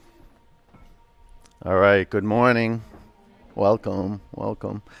All right, good morning. Welcome,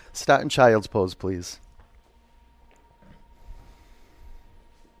 welcome. Start in child's pose, please.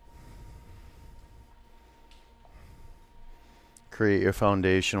 Create your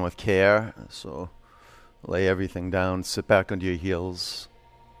foundation with care. So lay everything down, sit back onto your heels.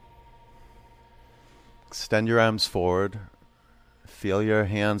 Extend your arms forward. Feel your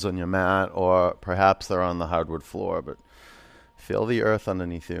hands on your mat, or perhaps they're on the hardwood floor, but feel the earth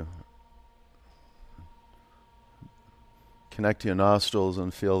underneath you. Connect to your nostrils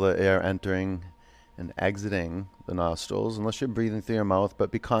and feel the air entering and exiting the nostrils, unless you're breathing through your mouth,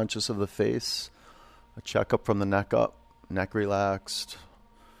 but be conscious of the face. A checkup from the neck up, neck relaxed.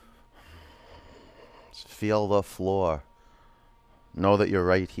 Just feel the floor. Know that you're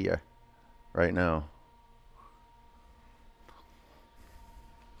right here, right now.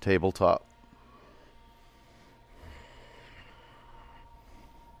 Tabletop.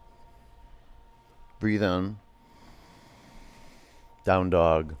 Breathe in. Down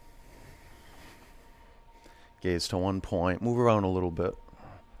dog. Gaze to one point. Move around a little bit.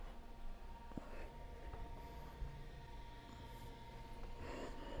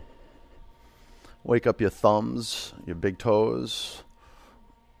 Wake up your thumbs, your big toes,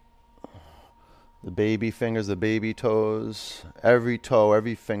 the baby fingers, the baby toes, every toe,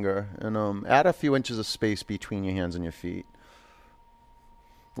 every finger, and add a few inches of space between your hands and your feet.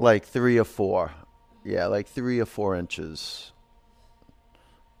 Like 3 or 4. Yeah, like 3 or 4 inches.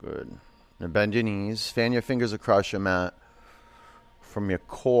 Good. Now bend your knees. Fan your fingers across your mat. From your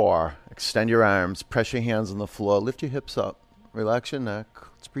core, extend your arms. Press your hands on the floor. Lift your hips up. Relax your neck.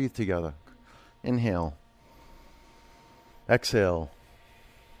 Let's breathe together. Inhale. Exhale.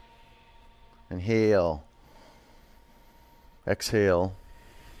 Inhale. Exhale.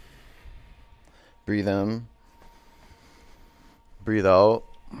 Breathe in. Breathe out.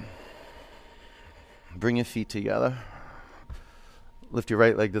 Bring your feet together. Lift your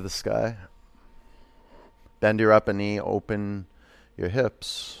right leg to the sky. Bend your upper knee. Open your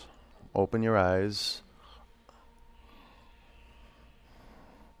hips. Open your eyes.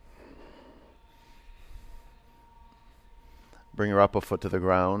 Bring your upper foot to the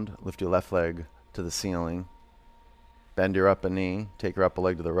ground. Lift your left leg to the ceiling. Bend your upper knee. Take your upper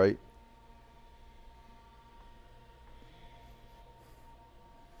leg to the right.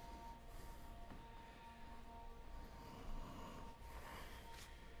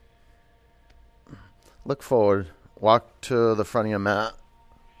 Look forward. Walk to the front of your mat.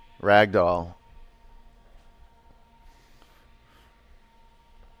 Ragdoll.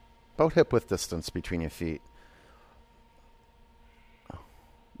 About hip width distance between your feet.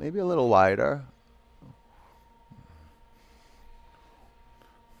 Maybe a little wider.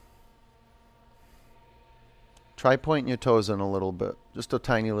 Try pointing your toes in a little bit. Just a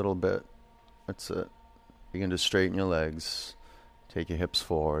tiny little bit. That's it. Begin to straighten your legs. Take your hips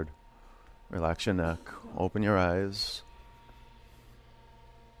forward. Relax your neck. Open your eyes.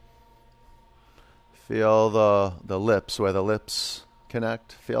 Feel the lips, where the lips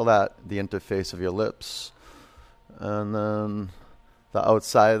connect. Feel that, the interface of your lips. And then the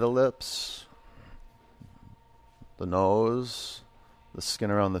outside of the lips. The nose. The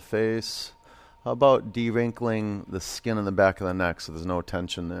skin around the face. How about de-wrinkling the skin in the back of the neck so there's no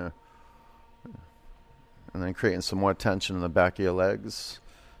tension there? And then creating some more tension in the back of your legs.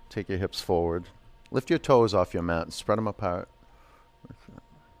 Take your hips forward. Lift your toes off your mat and spread them apart.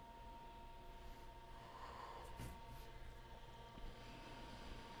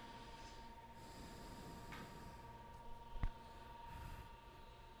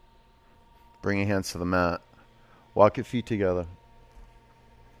 Bring your hands to the mat. Walk your feet together.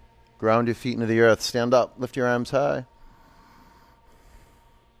 Ground your feet into the earth. Stand up. Lift your arms high.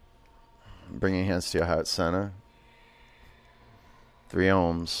 Bring your hands to your heart center. 3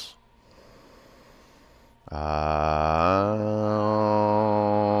 ohms.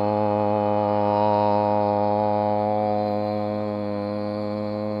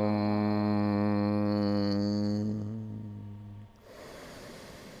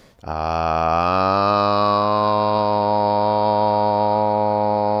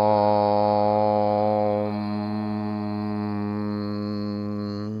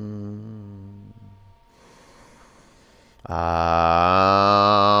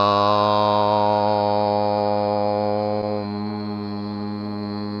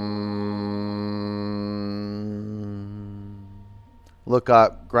 Look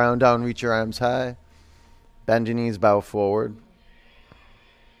up, ground down, reach your arms high. Bend your knees, bow forward.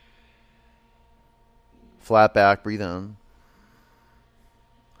 Flat back, breathe in.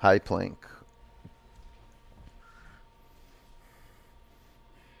 High plank.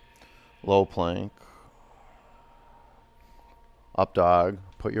 Low plank. Up dog.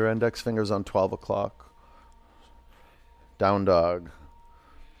 Put your index fingers on 12 o'clock. Down dog.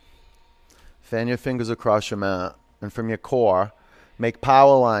 Fan your fingers across your mat. And from your core, make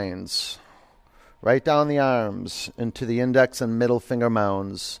power lines right down the arms into the index and middle finger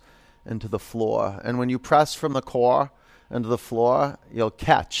mounds into the floor. And when you press from the core into the floor, you'll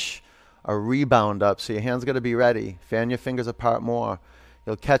catch a rebound up. So your hands got to be ready. Fan your fingers apart more.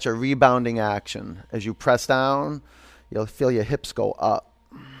 You'll catch a rebounding action. As you press down, you'll feel your hips go up.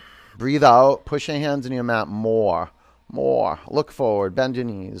 Breathe out. Push your hands in your mat more. More. Look forward. Bend your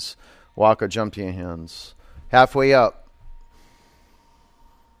knees. Walk or jump to your hands. Halfway up.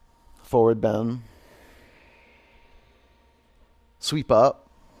 Forward bend. Sweep up.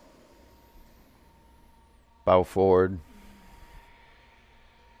 Bow forward.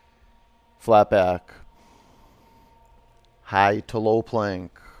 Flat back. High to low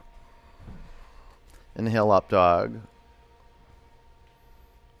plank. Inhale, up dog.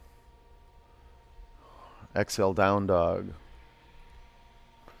 Exhale, down dog.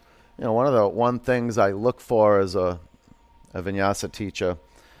 You know, one things I look for as a vinyasa teacher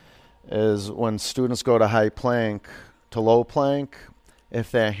is when students go to high plank to low plank,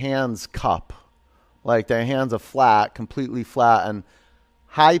 if their hands cup, like their hands are flat, completely flat, and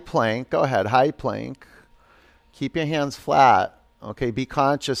high plank, go ahead, high plank, keep your hands flat, okay, be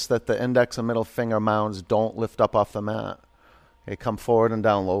conscious that the index and middle finger mounds don't lift up off the mat. Okay, come forward and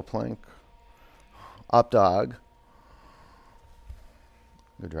down, low plank. Up dog.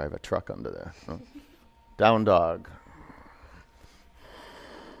 You drive a truck under there. Oh. Down dog.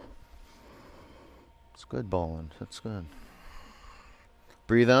 It's good, Boland. That's good.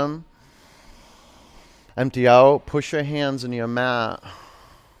 Breathe in. Empty out. Push your hands into your mat.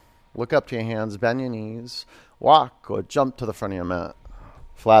 Look up to your hands. Bend your knees. Walk or jump to the front of your mat.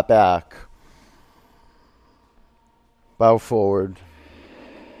 Flat back. Bow forward.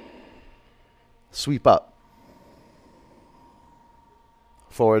 Sweep up.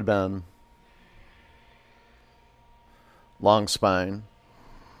 Forward bend. Long spine.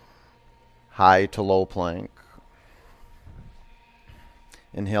 High to low plank.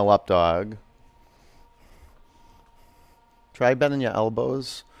 Inhale, up dog. Try bending your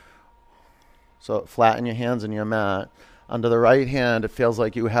elbows. So flatten your hands in your mat. Under the right hand, it feels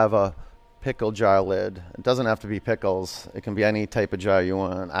like you have a pickle jar lid. It doesn't have to be pickles. It can be any type of jar you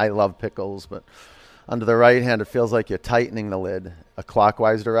want. I love pickles, but under the right hand, it feels like you're tightening the lid a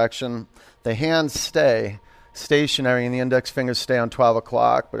clockwise direction. The hands stay stationary and the index fingers stay on 12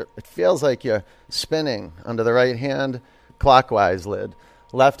 o'clock, but it feels like you're spinning. Under the right hand, clockwise lid.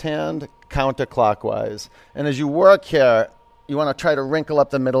 Left hand, counterclockwise. And as you work here, you want to try to wrinkle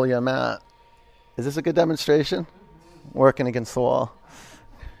up the middle of your mat. Is this a good demonstration? Working against the wall.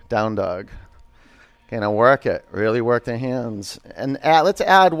 Down dog. Okay, now work it. Really work the hands. And let's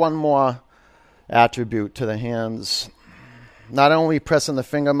add one more attribute to the hands. Not only pressing the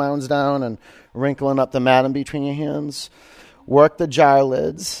finger mounds down and wrinkling up the mat in between your hands, work the jar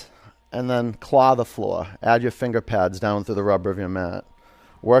lids and then claw the floor. Add your finger pads down through the rubber of your mat.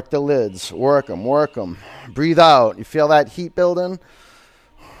 Work the lids. Work them. Work them. Breathe out. You feel that heat building?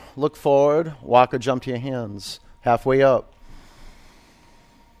 Look forward. Walk or jump to your hands. Halfway up.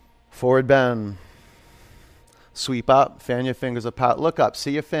 Forward bend. Sweep up. Fan your fingers apart. Look up.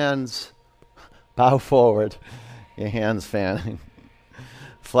 See your fans. Bow forward. Your hands fanning.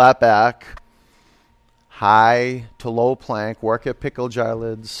 Flat back. High to low plank. Work your pickle jar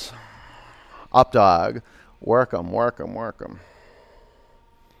lids. Up dog. Work them. Work them. Work them.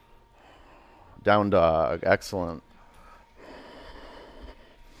 Down dog. Excellent.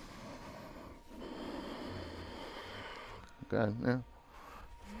 Good. Yeah.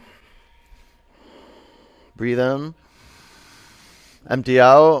 Breathe in. Empty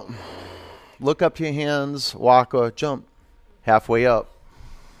out. Look up to your hands. Walk or jump. Halfway up.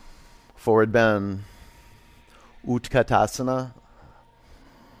 Forward bend. Utkatasana.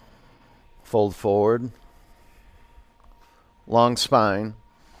 Fold forward. Long spine.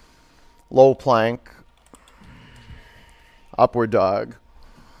 Low plank. Upward dog.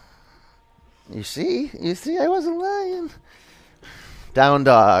 You see, I wasn't lying. Down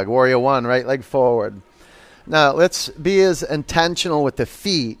dog, warrior one, right leg forward. Now, let's be as intentional with the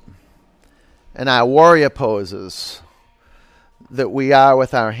feet and our warrior poses that we are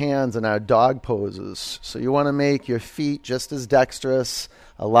with our hands and our dog poses. So you want to make your feet just as dexterous,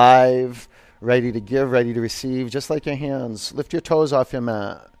 alive, ready to give, ready to receive, just like your hands. Lift your toes off your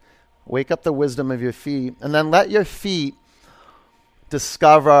mat. Wake up the wisdom of your feet. And then let your feet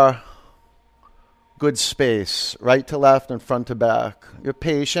discover good space, right to left and front to back. You're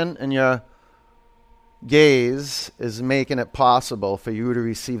patient and you're gaze is making it possible for you to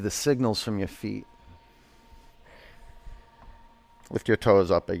receive the signals from your feet. Lift your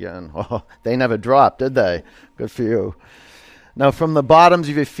toes up again. Oh, they never dropped, did they? Good for you. Now from the bottoms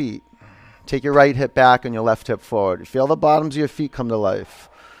of your feet, take your right hip back and your left hip forward. Feel the bottoms of your feet come to life.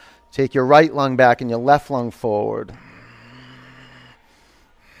 Take your right lung back and your left lung forward.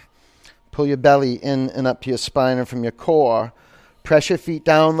 Pull your belly in and up to your spine and from your core. Press your feet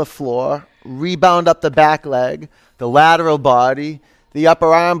down the floor. Rebound up the back leg, the lateral body, the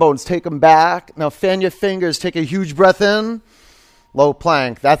upper arm bones. Take them back. Now fan your fingers. Take a huge breath in. Low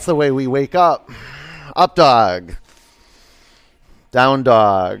plank. That's the way we wake up. Up dog. Down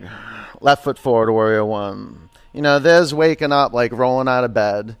dog. Left foot forward, warrior one. You know, there's waking up like rolling out of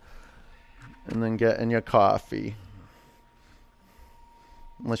bed and then getting your coffee.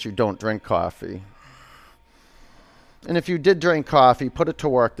 Unless you don't drink coffee. And if you did drink coffee, put it to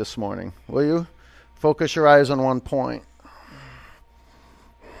work this morning, will you? Focus your eyes on one point.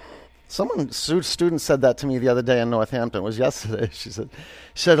 Student said that to me the other day in Northampton. It was yesterday. She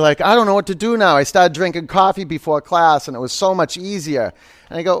said, like, I don't know what to do now. I started drinking coffee before class, and it was so much easier.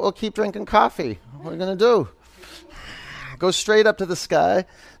 And I go, well, keep drinking coffee. What are you going to do? Go straight up to the sky.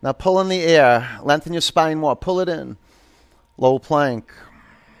 Now pull in the air. Lengthen your spine more. Pull it in. Low plank.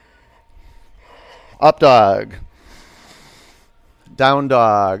 Up dog. Down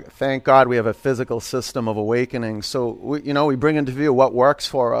dog. Thank God we have a physical system of awakening. So, we bring into view what works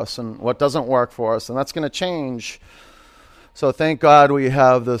for us and what doesn't work for us, and that's going to change. So thank God we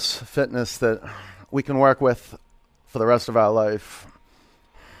have this fitness that we can work with for the rest of our life.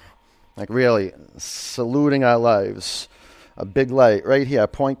 Like really saluting our lives. A big light right here,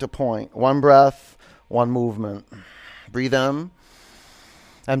 point to point. One breath, one movement. Breathe in.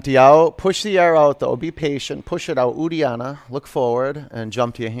 Empty out. Push the air out, though. Be patient. Push it out. Uddiyana. Look forward and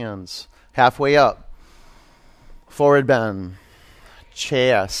jump to your hands. Halfway up. Forward bend.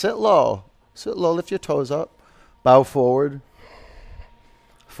 Chair. Sit low. Sit low. Lift your toes up. Bow forward.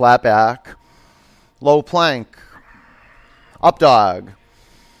 Flat back. Low plank. Up dog.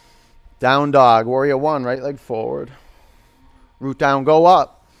 Down dog. Warrior one. Right leg forward. Root down. Go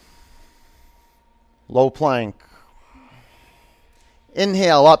up. Low plank.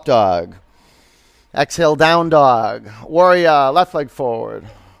 Inhale, up dog. Exhale, down dog. Warrior, left leg forward.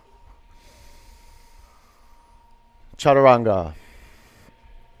 Chaturanga.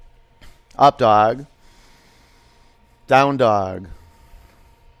 Up dog. Down dog.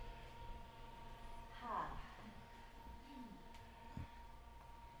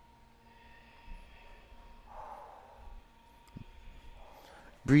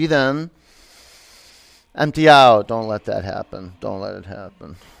 Breathe in. Empty out. Don't let that happen. Don't let it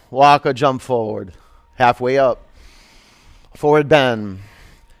happen. Walk or jump forward. Halfway up. Forward bend.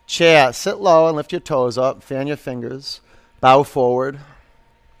 Chair. Sit low and lift your toes up. Fan your fingers. Bow forward.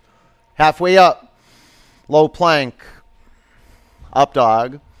 Halfway up. Low plank. Up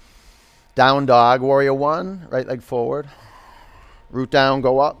dog. Down dog. Warrior one. Right leg forward. Root down.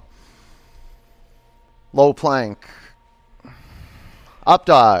 Go up. Low plank. Up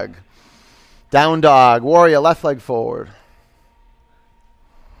dog. Down dog. Warrior, left leg forward.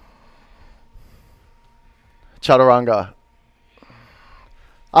 Chaturanga.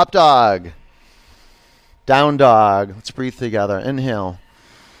 Up dog. Down dog. Let's breathe together. Inhale.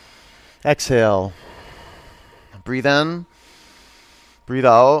 Exhale. Breathe in. Breathe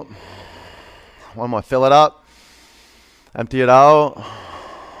out. One more. Fill it up. Empty it out.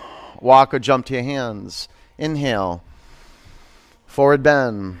 Walk or jump to your hands. Inhale. Forward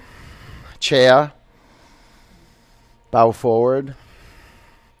bend. Chair. Bow forward.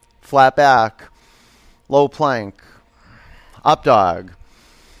 Flat back. Low plank. Up dog.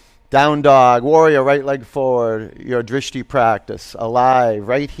 Down dog. Warrior, right leg forward. Your drishti practice. Alive.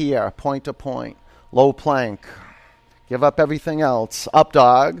 Right here. Point to point. Low plank. Give up everything else. Up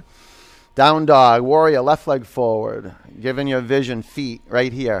dog. Down dog. Warrior, left leg forward. Giving your vision feet.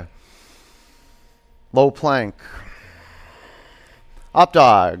 Right here. Low plank. Up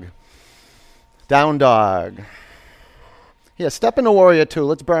dog. Down dog. Here, step into warrior two.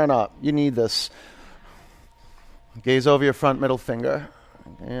 Let's burn up. You need this. Gaze over your front middle finger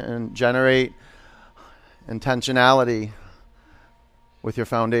and generate intentionality with your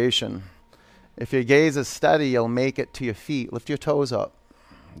foundation. If your gaze is steady, you'll make it to your feet. Lift your toes up.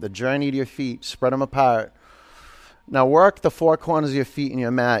 The journey to your feet. Spread them apart. Now work the four corners of your feet in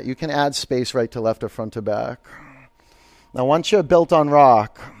your mat. You can add space right to left or front to back. Now once you're built on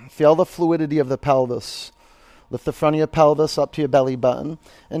rock, feel the fluidity of the pelvis. Lift the front of your pelvis up to your belly button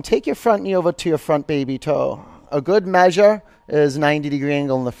and take your front knee over to your front baby toe. A good measure is 90-degree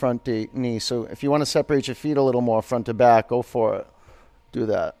angle in the front knee. So if you want to separate your feet a little more front to back, go for it. Do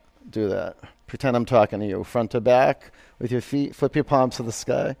that. Do that. Pretend I'm talking to you. Front to back with your feet. Flip your palms to the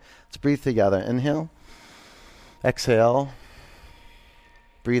sky. Let's breathe together. Inhale. Exhale.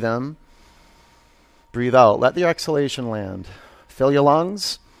 Breathe in. Breathe out. Let the exhalation land. Fill your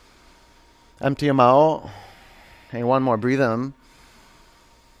lungs. Empty them out. And one more. Breathe in.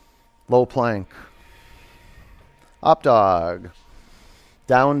 Low plank. Up dog.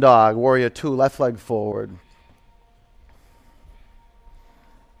 Down dog. Warrior 2. Left leg forward.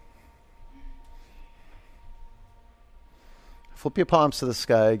 Flip your palms to the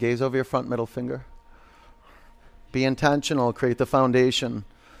sky. Gaze over your front middle finger. Be intentional. Create the foundation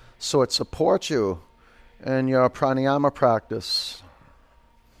so it supports you in your pranayama practice,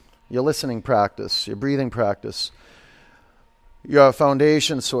 your listening practice, your breathing practice, your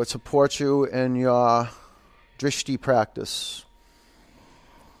foundation so it supports you in your drishti practice,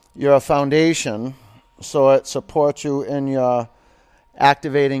 your foundation so it supports you in your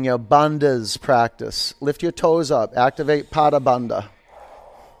activating your bandhas practice. Lift your toes up. Activate pada bandha.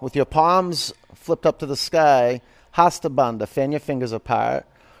 With your palms flipped up to the sky, hasta bandha. Fan your fingers apart.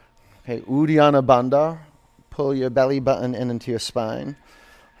 Okay, uddiyana bandha. Pull your belly button in into your spine.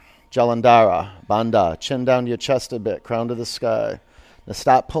 Jalandhara bandha. Chin down to your chest a bit. Crown to the sky. Now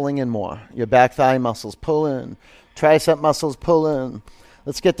stop pulling in more. Your back thigh muscles pull in. Tricep muscles pull in.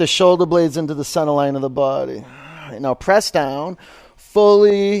 Let's get the shoulder blades into the center line of the body. Now press down.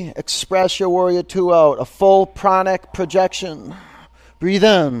 Fully express your warrior 2 out. A full pranic projection. Breathe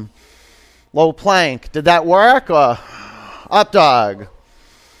in. Low plank. Did that work? Or up dog.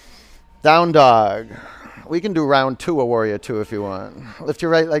 Down dog. We can do round 2 of warrior 2 if you want. Lift your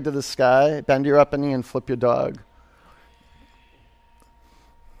right leg to the sky. Bend your upper knee and flip your dog.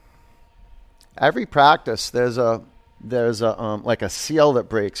 Every practice there's a like a seal that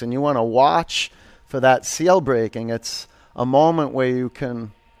breaks, and you want to watch for that seal breaking. It's a moment where you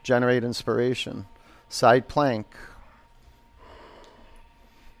can generate inspiration. Side plank.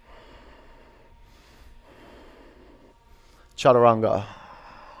 Chaturanga.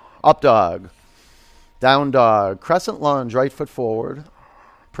 Up dog. Down dog. Crescent lunge. Right foot forward.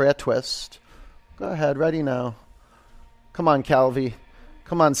 Prayer twist. Go ahead. Ready now. Come on, Calvi.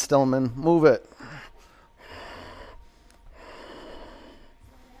 Come on, Stillman. Move it.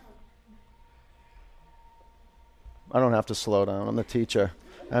 I don't have to slow down. I'm the teacher.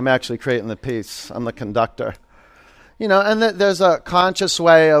 I'm actually creating the piece. I'm the conductor. You know, and there's a conscious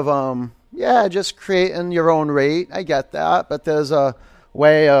way of, just creating your own rate. I get that. But there's a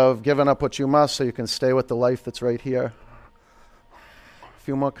way of giving up what you must so you can stay with the life that's right here. A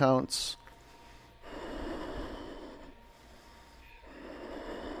few more counts.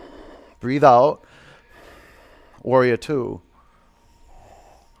 Breathe out. Warrior 2.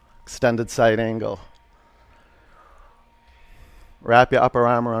 Extended side angle. Wrap your upper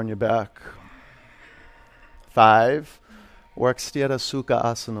arm around your back. 5. Work Sthira Sukha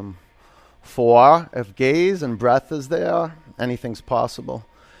Asanam. 4. If gaze and breath is there, anything's possible.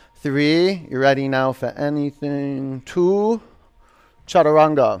 3. You're ready now for anything. 2.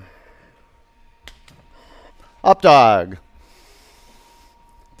 Chaturanga. Up dog.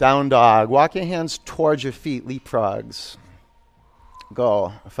 Down dog. Walk your hands towards your feet. Leapfrogs.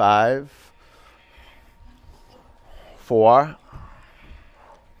 Go. 5. 4.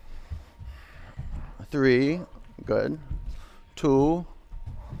 3, good. 2,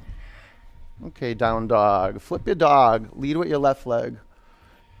 okay, down dog. Flip your dog, lead with your left leg.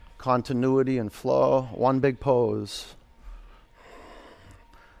 Continuity and flow, one big pose.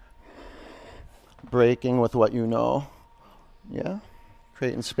 Breaking with what you know, yeah?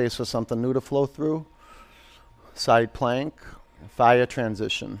 Creating space for something new to flow through. Side plank, fire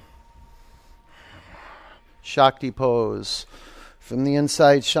transition. Shakti pose. From the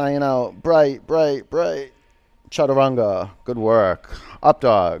inside, shine out. Bright, bright, bright. Chaturanga. Good work. Up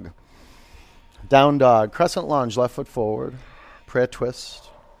dog. Down dog. Crescent lunge. Left foot forward. Prayer twist.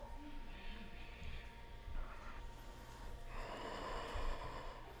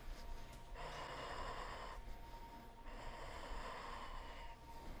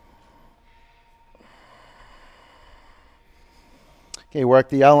 Okay, work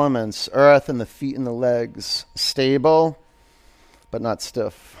the elements. Earth and the feet and the legs. Stable, but not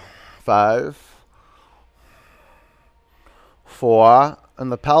stiff. 5. 4.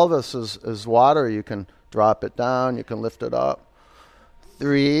 And the pelvis is water. You can drop it down. You can lift it up.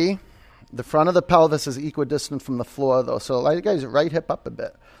 3. The front of the pelvis is equidistant from the floor, though. So like, guys, right hip up a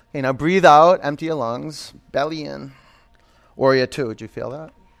bit. Okay, now breathe out. Empty your lungs. Belly in. Warrior 2. Did you feel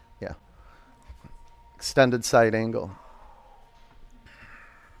that? Yeah. Extended side angle.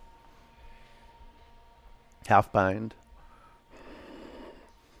 Half bind.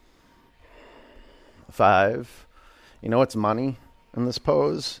 5. You know what's money in this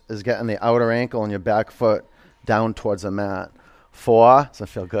pose? Is getting the outer ankle and your back foot down towards the mat. 4. Does that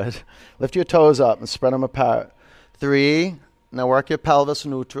feel good? Lift your toes up and spread them apart. 3. Now work your pelvis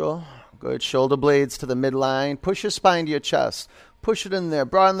neutral. Good. Shoulder blades to the midline. Push your spine to your chest. Push it in there.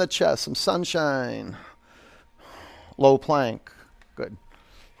 Broaden the chest. Some sunshine. Low plank. Good.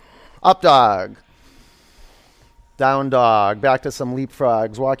 Up dog. Down dog. Back to some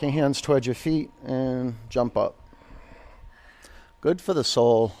leapfrogs. Walk your hands towards your feet and jump up. Good for the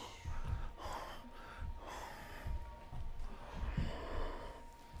soul.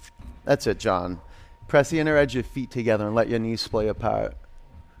 That's it, John. Press the inner edge of your feet together and let your knees splay apart.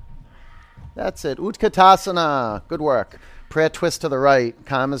 That's it. Utkatasana. Good work. Prayer twist to the right.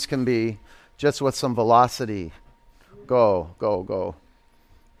 Calm as can be. Just with some velocity. Go, go, go.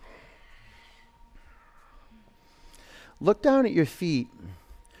 Look down at your feet.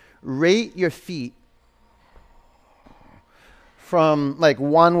 Rate your feet. From, like,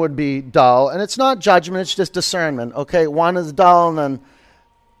 1 would be dull. And it's not judgment, it's just discernment. Okay, 1 is dull, and then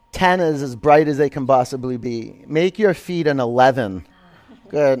 10 is as bright as they can possibly be. Make your feet an 11.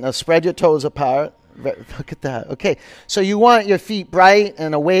 Good. Now spread your toes apart. Look at that. Okay, so you want your feet bright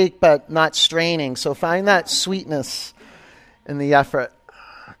and awake, but not straining. So find that sweetness in the effort.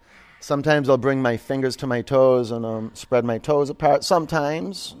 Sometimes I'll bring my fingers to my toes and spread my toes apart.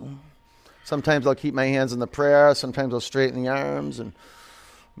 Sometimes I'll keep my hands in the prayer. Sometimes I'll straighten the arms and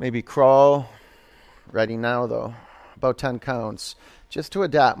maybe crawl. Ready now, though. About 10 counts. Just to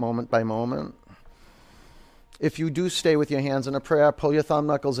adapt moment by moment. If you do stay with your hands in a prayer, pull your thumb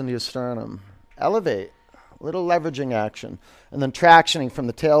knuckles into your sternum. Elevate. Little leveraging action. And then tractioning from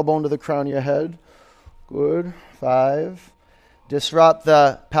the tailbone to the crown of your head. Good. 5. Disrupt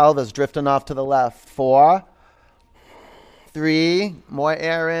the pelvis, drifting off to the left. 4. 3. More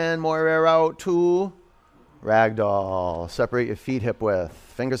air in, more air out. 2. Ragdoll. Separate your feet hip width.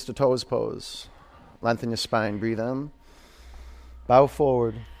 Fingers to toes pose. Lengthen your spine. Breathe in. Bow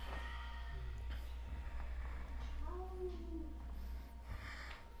forward.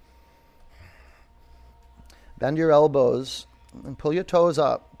 Bend your elbows and pull your toes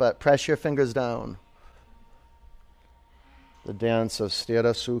up, but press your fingers down. The dance of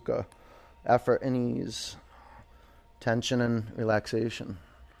Sthira Sukha. Effort and ease. Tension and relaxation.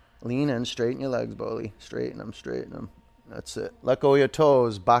 Lean in, straighten your legs, Boli. Straighten them, straighten them. That's it. Let go of your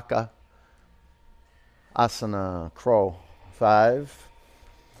toes. Baka. Asana. Crow. 5.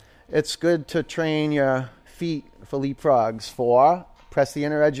 It's good to train your feet for leapfrogs. 4. Press the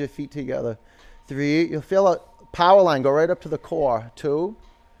inner edge of your feet together. 3. You'll feel a power line go right up to the core. 2.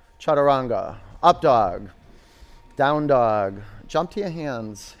 Chaturanga. Up dog. Down dog. Jump to your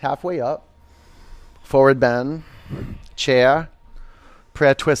hands. Halfway up. Forward bend. Chair.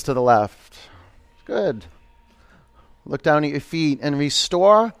 Prayer twist to the left. Good. Look down at your feet and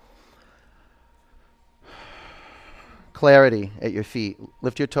restore clarity at your feet.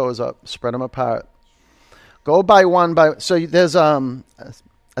 Lift your toes up. Spread them apart. Go by one by. So there's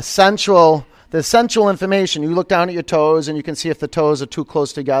essential information. You look down at your toes and you can see if the toes are too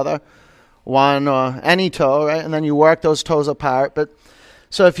close together. One or any toe, right? And then you work those toes apart. But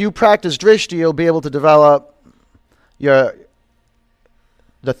so if you practice drishti, you'll be able to develop the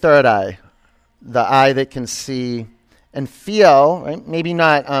third eye, the eye that can see and feel, right? Maybe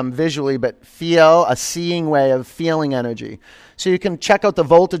not visually, but feel, a seeing way of feeling energy. So you can check out the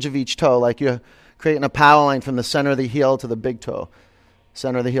voltage of each toe, like you're creating a power line from the center of the heel to the big toe,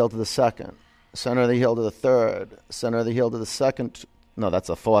 center of the heel to the second, center of the heel to the third, center of the heel to the second. No, that's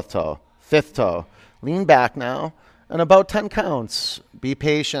a fourth toe. Fifth toe. Lean back now. And about 10 counts. Be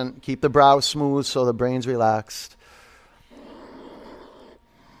patient. Keep the brow smooth so the brain's relaxed.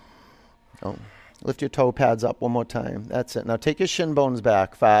 Oh. Lift your toe pads up one more time. That's it. Now take your shin bones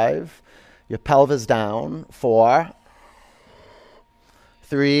back. 5. Your pelvis down. 4.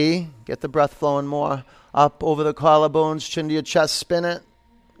 3. Get the breath flowing more. Up over the collarbones, chin to your chest. Spin it.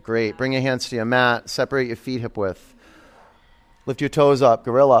 Great. Bring your hands to your mat. Separate your feet hip width. Lift your toes up.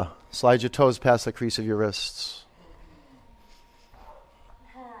 Gorilla. Slide your toes past the crease of your wrists.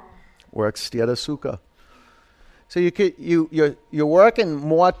 Work Sthira Sukha. So you're working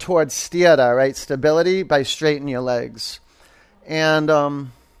more towards Sthira, right? Stability by straightening your legs. And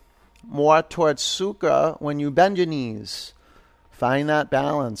more towards Sukha when you bend your knees. Find that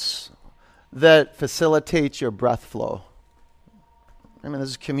balance that facilitates your breath flow. I mean, this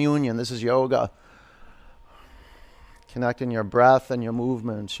is communion. This is yoga. Connecting your breath and your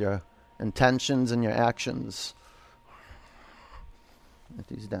movements, your intentions and your actions. Get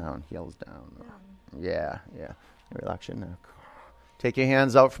these down, heels down. Yeah. Relax your neck. Take your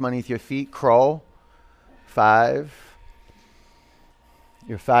hands out from underneath your feet. Crow. 5.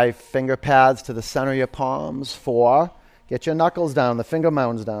 Your 5 finger pads to the center of your palms. 4. Get your knuckles down, the finger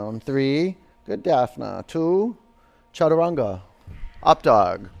mounds down. 3. Good, Daphna. 2. Chaturanga. Up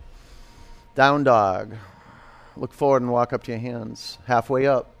dog. Down dog. Look forward and walk up to your hands. Halfway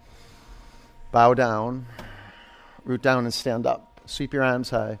up. Bow down. Root down and stand up. Sweep your arms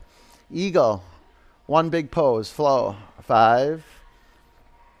high. Eagle. 1 big pose. Flow. 5.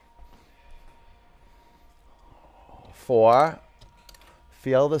 4.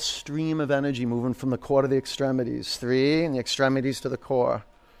 Feel the stream of energy moving from the core to the extremities. 3. And the extremities to the core.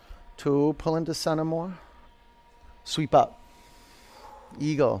 2. Pull into center more. Sweep up.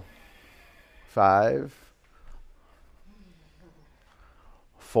 Eagle. 5.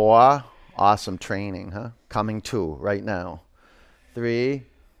 4. Awesome training, huh? Coming 2 right now. 3.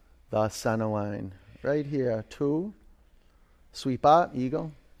 The center line. Right here. 2. Sweep up.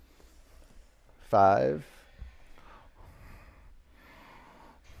 Eagle. 5.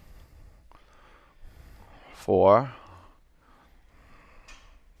 4.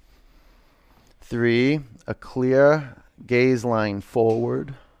 3. A clear gaze line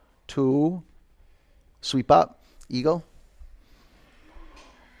forward. 2. Sweep up. Eagle.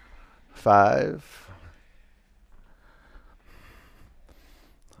 5.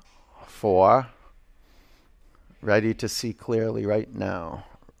 4. Ready to see clearly right now.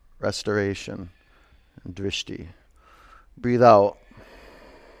 Restoration. Drishti. Breathe out.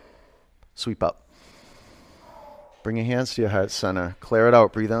 Sweep up. Bring your hands to your heart center. Clear it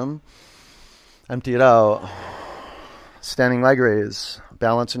out. Breathe in. Empty it out. Standing leg raise.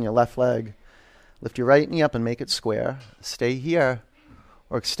 Balance on your left leg. Lift your right knee up and make it square. Stay here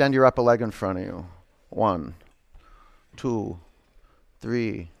or extend your upper leg in front of you. 1, 2,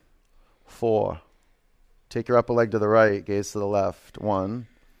 3, 4. Take your upper leg to the right. Gaze to the left. 1,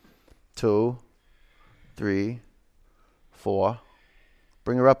 2, 3, 4.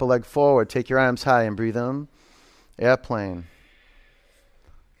 Bring your upper leg forward. Take your arms high and breathe in. Airplane.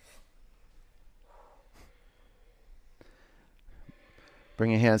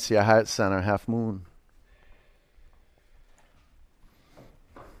 Bring your hands to your heart center, half moon.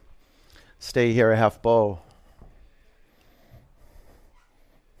 Stay here, a half bow.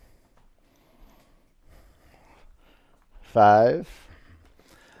 Five.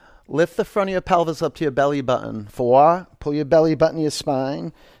 Lift the front of your pelvis up to your belly button. 4. Pull your belly button to your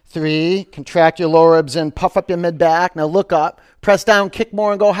spine. 3. Contract your lower ribs in. Puff up your mid-back. Now look up. Press down, kick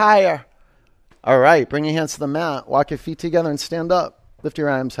more, and go higher. All right. Bring your hands to the mat. Walk your feet together and stand up. Lift your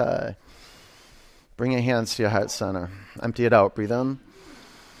arms high. Bring your hands to your heart center. Empty it out. Breathe in.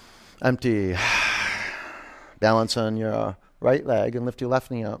 Empty. Balance on your right leg and lift your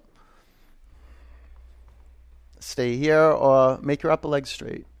left knee up. Stay here or make your upper leg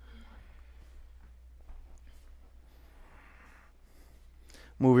straight.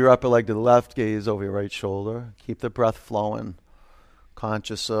 Move your upper leg to the left, gaze over your right shoulder. Keep the breath flowing.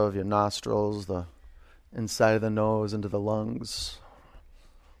 Conscious of your nostrils, the inside of the nose into the lungs.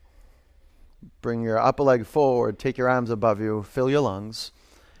 Bring your upper leg forward. Take your arms above you. Fill your lungs.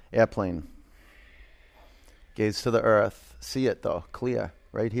 Airplane. Gaze to the earth. See it though, clear,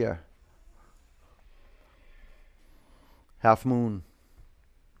 right here. Half moon.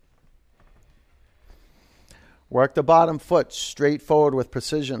 Work the bottom foot straight forward with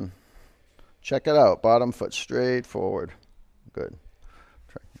precision. Check it out. Bottom foot straight forward. Good.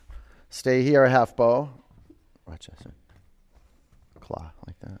 Stay here, a half bow. Watch this. Claw,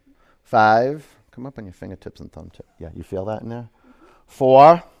 like that. 5. Come up on your fingertips and thumb tip. Yeah, you feel that in there?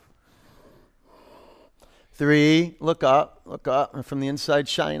 4. 3. Look up. Look up. And from the inside,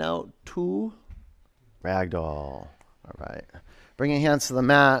 shine out. 2. Ragdoll. All right. Bring your hands to the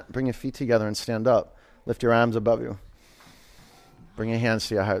mat. Bring your feet together and stand up. Lift your arms above you. Bring your hands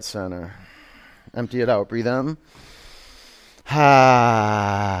to your heart center. Empty it out. Breathe in.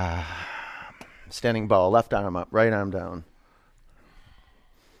 Standing bow. Left arm up. Right arm down.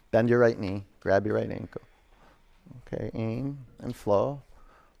 Bend your right knee. Grab your right ankle. Okay. Aim and flow.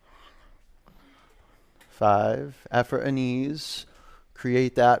 5. Effort and ease.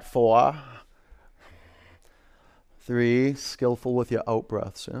 Create that. 4. 3. Skillful with your out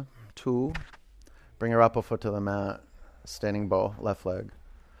breaths. Yeah? 2. Bring your upper foot to the mat. Standing bow, left leg.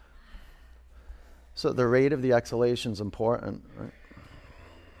 So the rate of the exhalation is important. Right?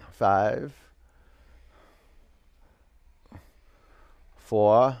 5.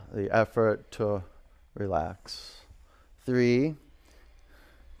 4. The effort to relax. 3.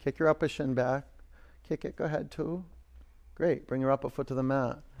 Kick your upper shin back. Kick it. Go ahead. 2. Great. Bring your upper foot to the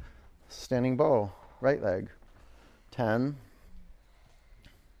mat. Standing bow, right leg. 10.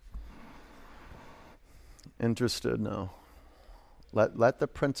 Interested now. Let the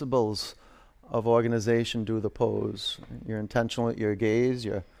principles of organization do the pose. You're intentional with your gaze,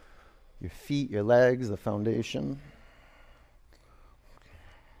 your feet, your legs, the foundation.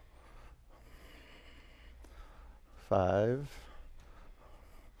 5.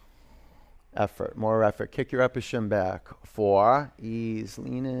 Effort, more effort. Kick your upper shin back. 4. Ease,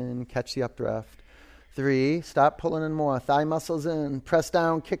 lean in, catch the updraft. 3. Stop pulling in more. Thigh muscles in. Press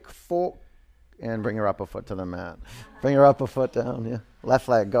down, kick 4. And bring your upper foot to the mat. Bring your upper foot down. Yeah. Left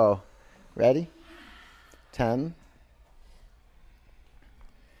leg, go. Ready? 10.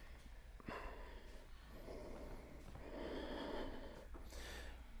 See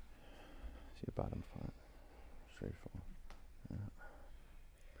your bottom foot. Straight forward. Yeah.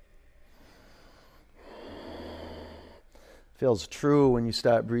 Feels true when you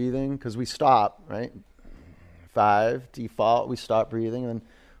start breathing, because we stop, right? 5, default, we stop breathing, and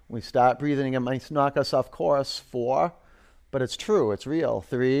we start breathing, it might knock us off course. 4, but it's true, it's real.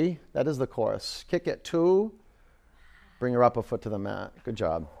 3, that is the course. Kick it. 2, bring your upper foot to the mat. Good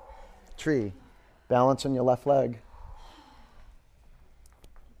job. 3, balance on your left leg.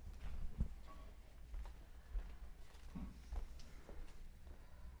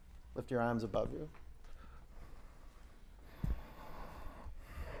 Lift your arms above you.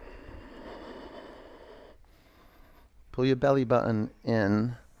 Pull your belly button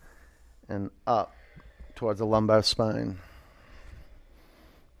in and up towards the lumbar spine.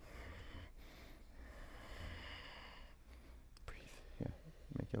 Breathe. Here.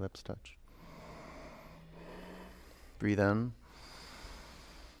 Make your lips touch. Breathe in.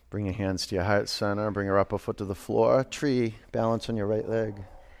 Bring your hands to your heart center. Bring your upper foot to the floor. Tree. Balance on your right leg.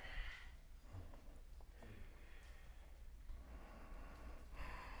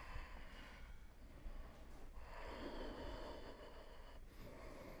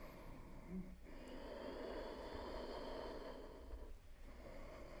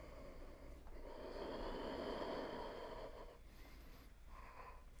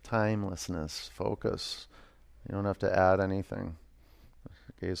 Timelessness, focus. You don't have to add anything.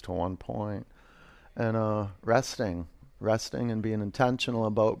 Gaze to one point. And resting and being intentional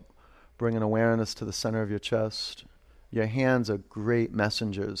about bringing awareness to the center of your chest. Your hands are great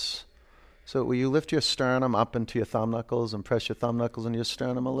messengers. So will you lift your sternum up into your thumb knuckles and press your thumb knuckles into your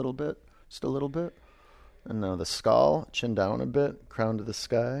sternum a little bit? Just a little bit. And now the skull, chin down a bit, crown to the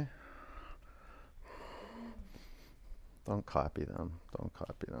sky. Don't copy them. Don't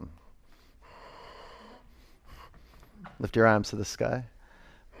copy them. Lift your arms to the sky.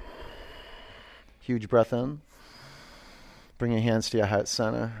 Huge breath in. Bring your hands to your heart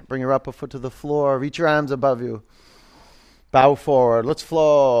center. Bring your upper foot to the floor. Reach your arms above you. Bow forward. Let's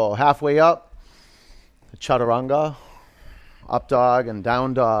flow. Halfway up. Chaturanga. Up dog and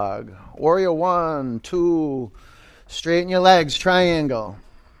down dog. Warrior 1, 2. Straighten your legs. Triangle.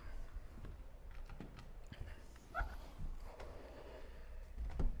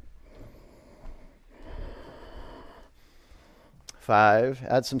 5,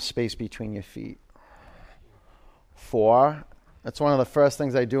 add some space between your feet. 4, that's one of the first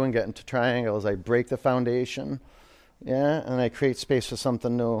things I do in getting to triangle is I break the foundation, and I create space for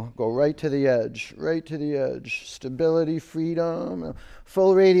something new. Go right to the edge, right to the edge. Stability, freedom,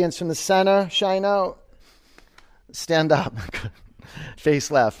 full radiance from the center, shine out. Stand up.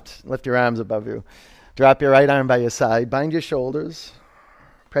 Face left, lift your arms above you. Drop your right arm by your side, bind your shoulders.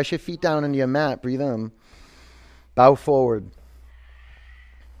 Press your feet down into your mat, breathe in. Bow forward.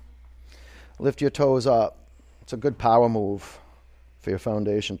 Lift your toes up. It's a good power move for your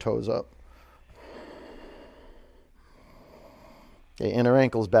foundation, toes up. Okay, inner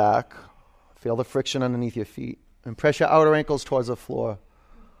ankles back. Feel the friction underneath your feet. And press your outer ankles towards the floor.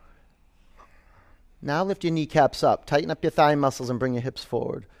 Now lift your kneecaps up. Tighten up your thigh muscles and bring your hips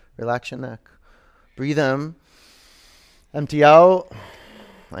forward. Relax your neck. Breathe in. Empty out.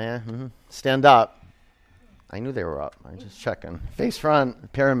 Stand up. I knew they were up. I'm just checking. Face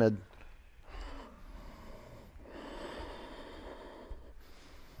front, pyramid.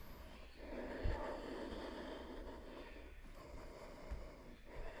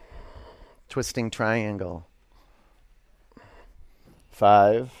 Twisting triangle.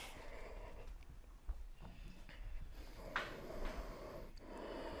 5.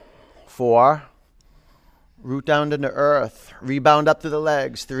 4. Root down into earth. Rebound up to the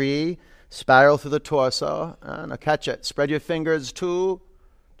legs. 3. Spiral through the torso. Now catch it. Spread your fingers. 2.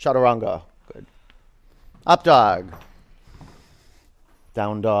 Chaturanga. Good. Up dog.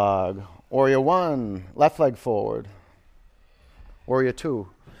 Down dog. Warrior 1. Left leg forward. Warrior two.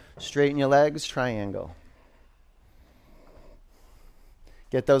 Straighten your legs, triangle.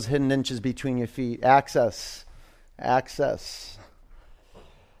 Get those hidden inches between your feet. Access.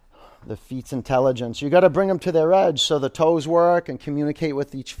 The feet's intelligence. You got to bring them to their edge so the toes work and communicate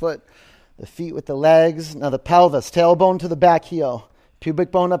with each foot. The feet with the legs. Now the pelvis, tailbone to the back heel.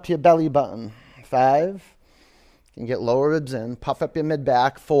 Pubic bone up to your belly button. 5. You can get lower ribs in. Puff up your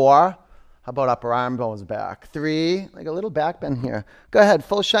mid-back. 4. How about upper arm bones back? 3. Like a little back bend here. Go ahead,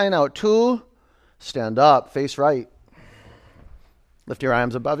 full shine out. 2. Stand up, face right. Lift your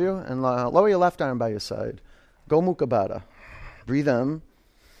arms above you and lower your left arm by your side. Go Mukha Baddha. Breathe in.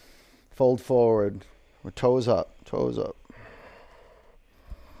 Fold forward. Or toes up. Toes up.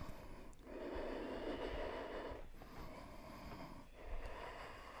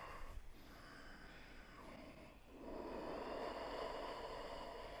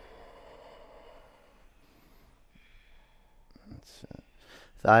 That's it.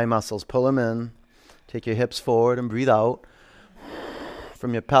 Thigh muscles. Pull them in. Take your hips forward and breathe out.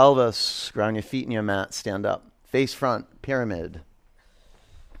 From your pelvis, ground your feet in your mat. Stand up. Face front. Pyramid.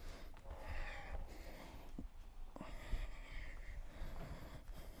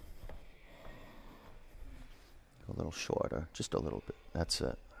 A little shorter, just a little bit. That's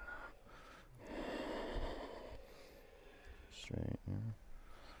it. Straight. Yeah.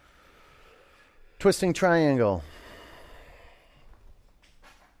 Twisting triangle.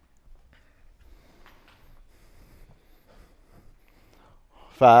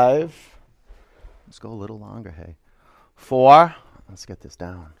 5. Let's go a little longer, hey. 4. Let's get this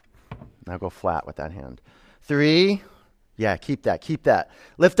down. Now go flat with that hand. 3. Yeah, keep that.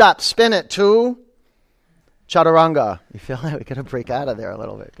 Lift up, spin it. 2. Chaturanga. You feel like we got to break out of there a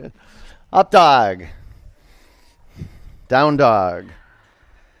little bit. Good. Up dog. Down dog.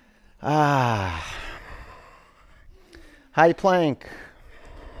 High plank.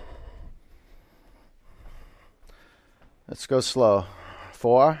 Let's go slow.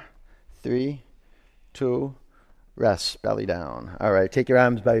 4, 3, 2, rest, belly down. All right, take your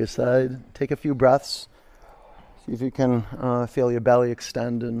arms by your side. Take a few breaths. See if you can feel your belly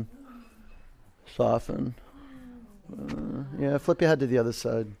extend and soften. Yeah, flip your head to the other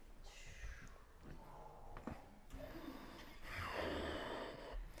side.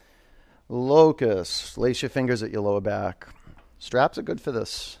 Locust. Lace your fingers at your lower back. Straps are good for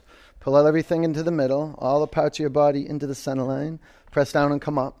this. Pull out everything into the middle. All the parts of your body into the center line. Press down and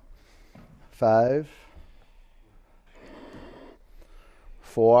come up. 5.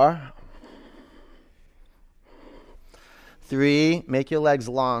 4. 3. Make your legs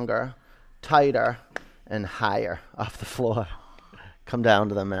longer, tighter, and higher off the floor. Come down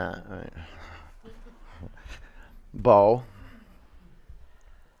to the mat. All right. Bow.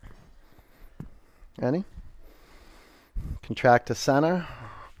 Ready? Contract to center.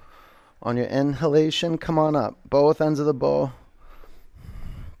 On your inhalation, come on up. Both ends of the bow.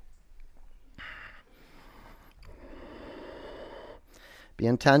 Be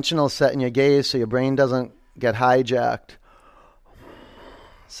intentional setting your gaze so your brain doesn't get hijacked.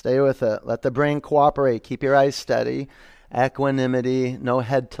 Stay with it. Let the brain cooperate. Keep your eyes steady. Equanimity. No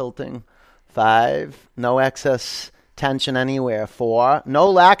head tilting. 5. No excess tension anywhere. 4. No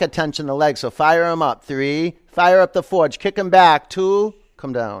lack of tension in the legs, so fire them up. 3. Fire up the forge. Kick them back. 2.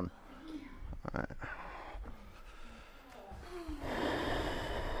 Come down. All right.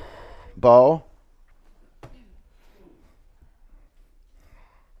 Bow.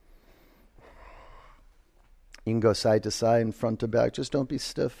 You can go side to side and front to back. Just don't be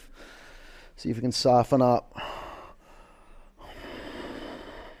stiff. See if you can soften up.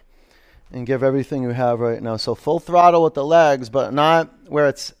 And give everything you have right now. So full throttle with the legs, but not where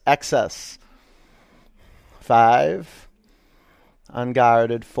it's excess. 5.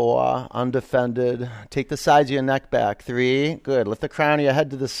 Unguarded. 4. Undefended. Take the sides of your neck back. 3. Good. Lift the crown of your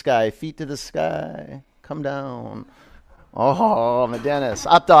head to the sky. Feet to the sky. Come down. Oh, my Dennis.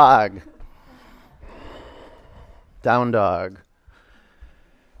 Up dog. Down dog.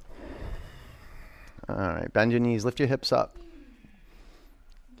 All right. Bend your knees. Lift your hips up.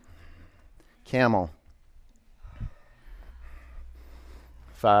 Camel.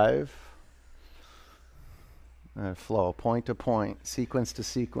 5. Flow. Point to point. Sequence to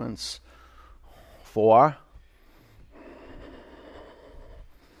sequence. 4.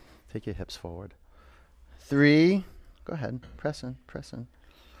 Take your hips forward. 3. Go ahead. Press in.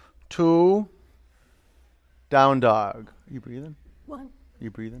 2. Down dog. Are you breathing? 1. Are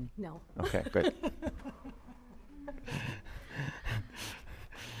you breathing? No. Okay, good.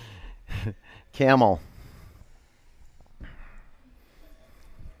 Camel.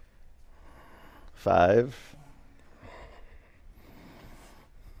 5.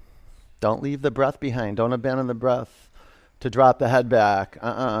 Don't leave the breath behind. Don't abandon the breath to drop the head back.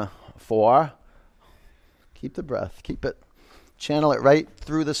 4. Keep the breath. Keep it. Channel it right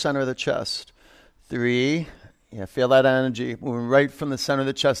through the center of the chest. 3. Yeah, feel that energy moving right from the center of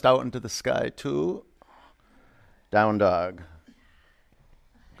the chest out into the sky. 2. Down dog.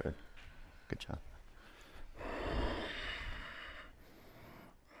 Good. Good job.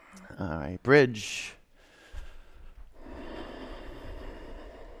 All right, bridge.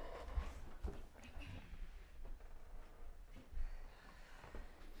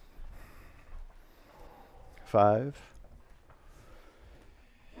 Five.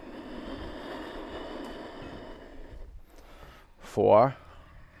 4.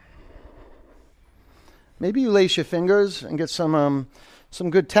 Maybe you lace your fingers and get some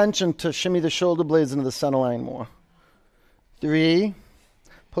good tension to shimmy the shoulder blades into the center line more. 3.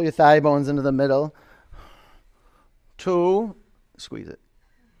 Pull your thigh bones into the middle. 2. Squeeze it.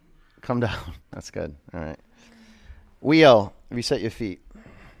 Come down. That's good. All right. Wheel. Reset your feet.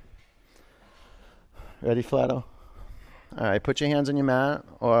 Ready, Flato? All right. Put your hands on your mat,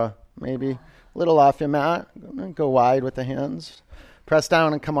 or maybe a little off your mat. Go wide with the hands. Press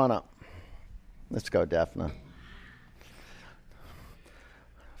down and come on up. Let's go, Daphne.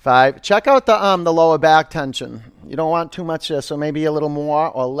 5. Check out the lower back tension. You don't want too much there, so maybe a little more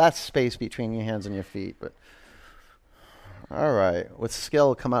or less space between your hands and your feet. But all right, with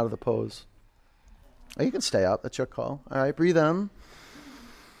skill, come out of the pose. Or you can stay up. That's your call. All right, breathe in.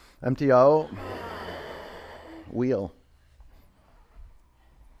 Empty out. Wheel.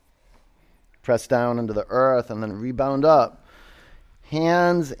 Press down into the earth and then rebound up.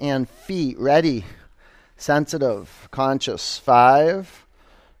 Hands and feet ready. Sensitive. Conscious. 5.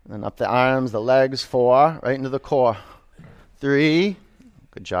 And then up the arms, the legs. 4. Right into the core. 3.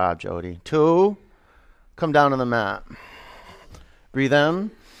 Good job, Jody. 2. Come down to the mat. Breathe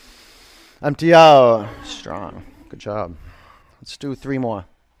in. Empty out. Strong. Good job. Let's do 3 more.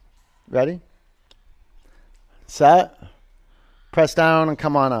 Ready? Set. Press down and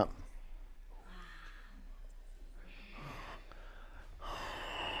come on up.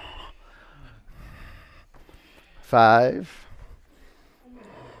 5.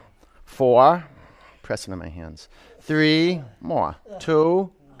 4. Pressing in my hands. 3. More.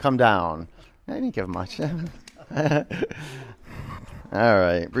 2. Come down. I didn't give much. All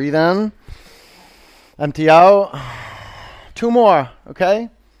right. Breathe in. Empty out. 2 more. Okay?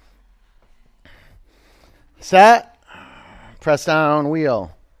 Set. Press down.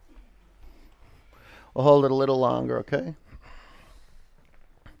 Wheel. We'll hold it a little longer, okay?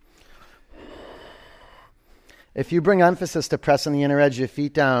 If you bring emphasis to pressing the inner edge of your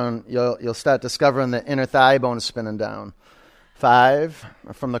feet down, you'll start discovering the inner thigh bone spinning down. 5.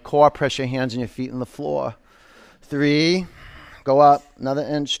 From the core, press your hands and your feet on the floor. 3. Go up another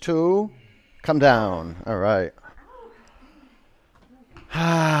inch. 2. Come down. All right.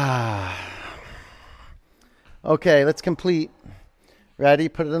 Okay, let's complete. Ready?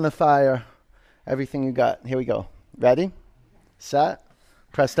 Put it in the fire. Everything you got. Here we go. Ready? Set.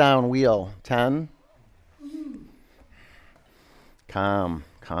 Press down. Wheel. 10. Calm,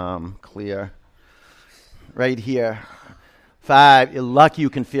 clear. Right here. 5, you're lucky you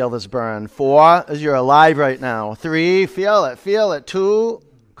can feel this burn. 4, as you're alive right now. 3, feel it. 2,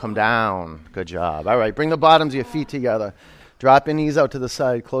 come down. Good job. All right, bring the bottoms of your feet together. Drop your knees out to the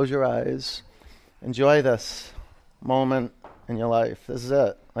side. Close your eyes. Enjoy this moment in your life. This is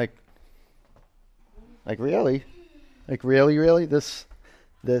it. Like really? Like really? This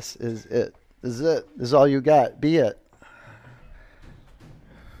is it. This is it. This is all you got. Be it.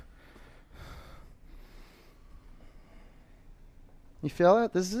 You feel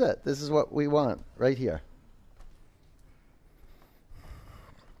it? This is it. This is what we want right here.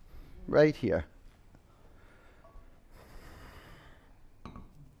 Right here.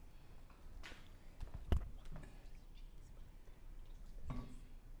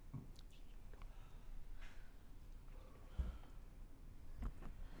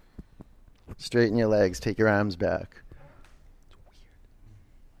 Straighten your legs. Take your arms back.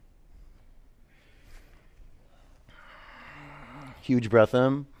 Huge breath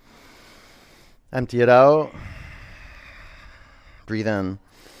in. Empty it out. Breathe in.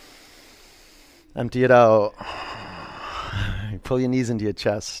 Empty it out. Pull your knees into your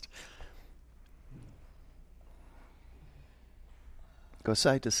chest. Go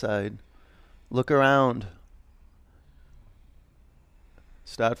side to side. Look around.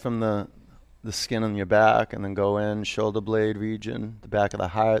 Start from the skin on your back and then go in, shoulder blade region, the back of the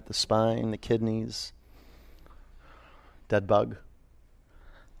heart, the spine, the kidneys. Dead bug.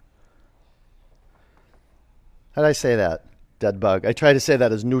 How did I say that? dead bug. I try to say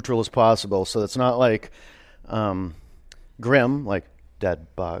that as neutral as possible, so it's not like grim, like dead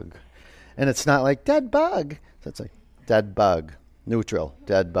bug. And it's not like dead bug. So it's like dead bug, neutral,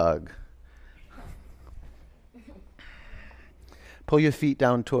 dead bug. Pull your feet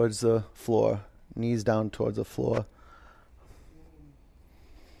down towards the floor, knees down towards the floor.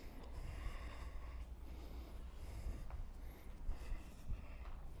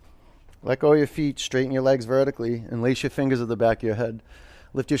 Let go of your feet, straighten your legs vertically, and lace your fingers at the back of your head.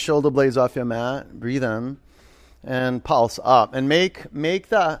 Lift your shoulder blades off your mat, breathe in, and pulse up. And make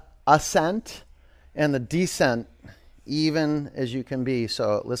the ascent and the descent even as you can be.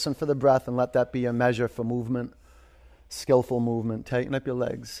 So listen for the breath and let that be a measure for movement, skillful movement. Tighten up your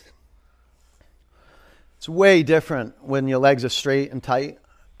legs. It's way different when your legs are straight and tight.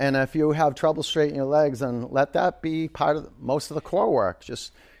 And if you have trouble straightening your legs, then let that be part of most of the core work.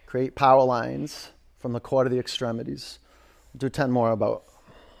 Just create power lines from the core to the extremities. Do 10 more about.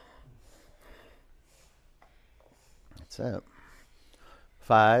 That's it.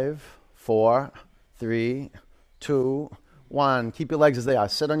 5, 4, 3, 2, 1. Keep your legs as they are.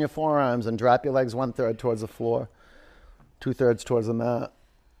 Sit on your forearms and drop your legs 1/3 towards the floor, 2/3 towards the mat,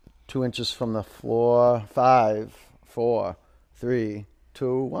 2 inches from the floor. 5, 4, 3,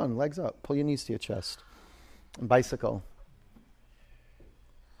 2, 1. Legs up. Pull your knees to your chest. And bicycle.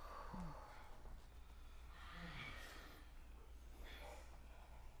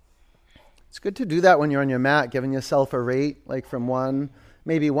 It's good to do that when you're on your mat, giving yourself a rate, like from 1,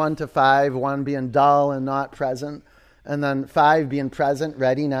 maybe 1 to 5, 1 being dull and not present, and then 5 being present,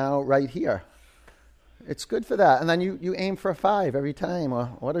 ready now, right here. It's good for that. And then you aim for a 5 every time. Or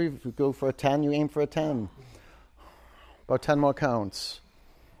what if you go for a 10, you aim for a 10. About 10 more counts.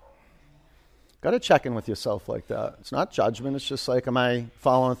 Got to check in with yourself like that. It's not judgment. It's just like, am I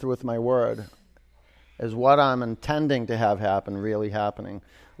following through with my word? Is what I'm intending to have happen really happening?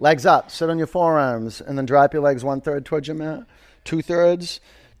 Legs up. Sit on your forearms and then drop your legs 1/3 towards your mat. 2/3,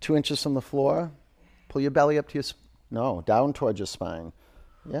 2 inches from the floor. Pull your belly up to your down towards your spine.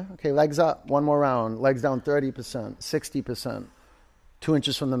 Yeah, okay, legs up. One more round. Legs down 30%, 60%. 2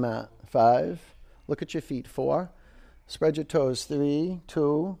 inches from the mat. 5. Look at your feet. 4. Spread your toes. 3,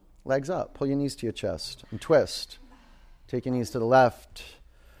 2. Legs up. Pull your knees to your chest and twist. Take your knees to the left.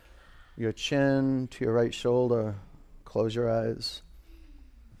 Your chin to your right shoulder. Close your eyes.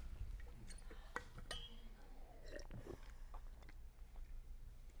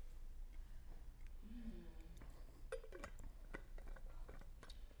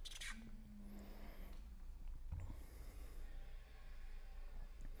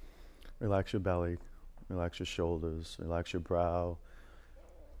 Relax your belly, relax your shoulders, relax your brow,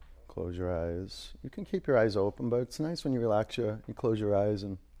 close your eyes. You can keep your eyes open, but it's nice when you you close your eyes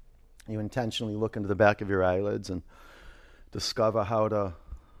and you intentionally look into the back of your eyelids and discover how to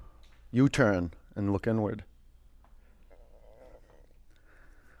U-turn and look inward.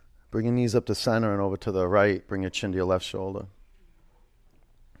 Bring your knees up to center and over to the right. Bring your chin to your left shoulder.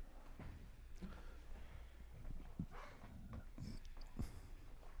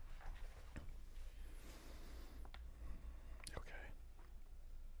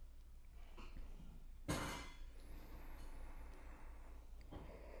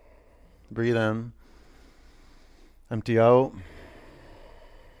 Breathe in. Empty out.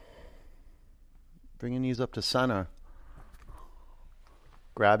 Bring your knees up to center.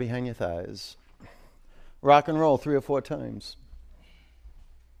 Grab behind your thighs. Rock and roll 3 or 4 times.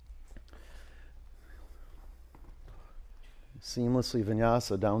 Seamlessly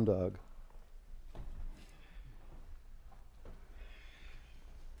vinyasa, down dog.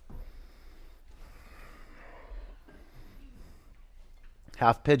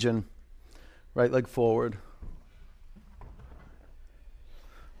 Half pigeon. Right leg forward.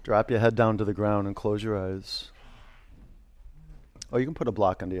 Drop your head down to the ground and close your eyes. Or you can put a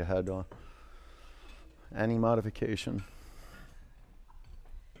block under your head or any modification.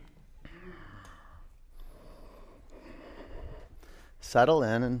 Settle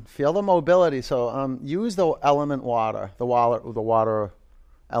in and feel the mobility. So use the element water, the water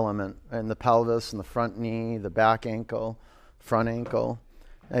element in the pelvis and the front knee, the back ankle, front ankle.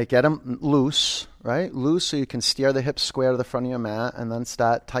 Get them loose, right? Loose so you can steer the hips square to the front of your mat and then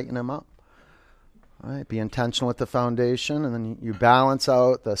start tightening them up. All right, be intentional with the foundation, and then you balance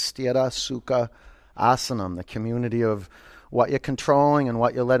out the Sthira Sukha Asanam, the community of what you're controlling and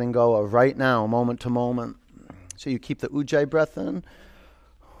what you're letting go of right now, moment to moment. So you keep the Ujjayi breath in.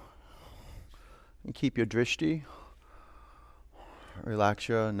 You keep your drishti. Relax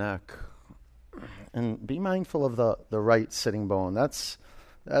your neck. And be mindful of the right sitting bone. That's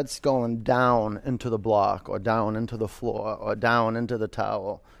That's going down into the block or down into the floor or down into the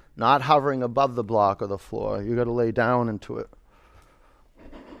towel. Not hovering above the block or the floor. You got to lay down into it.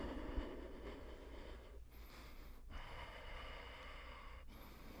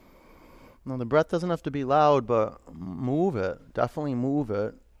 Now the breath doesn't have to be loud, but move it. Definitely move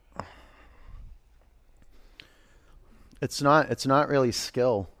it. It's not really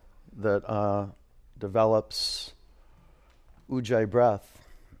skill that develops Ujjayi breath.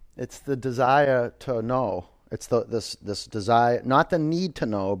 It's the desire to know. It's this desire, not the need to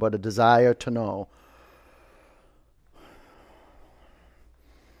know, but a desire to know.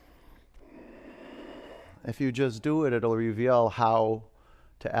 If you just do it, it'll reveal how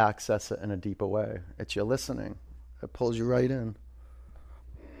to access it in a deeper way. It's your listening. It pulls you right in.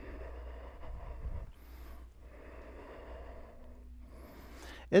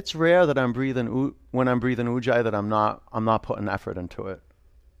 It's rare that I'm breathing when I'm breathing Ujjayi that I'm not putting effort into it.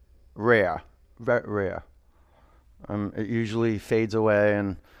 Rare, very rare. It usually fades away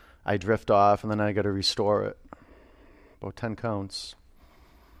and I drift off, and then I got to restore it. About 10 counts.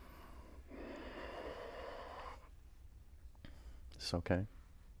 It's okay.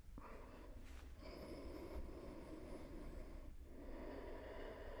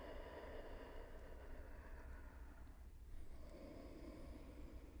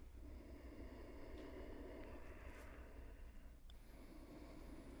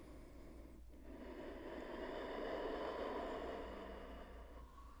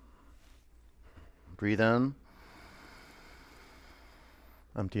 Breathe in.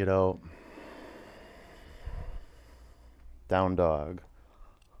 Empty it out. Down dog.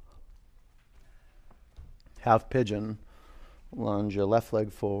 Half pigeon. Lunge your left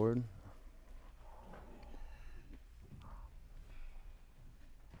leg forward.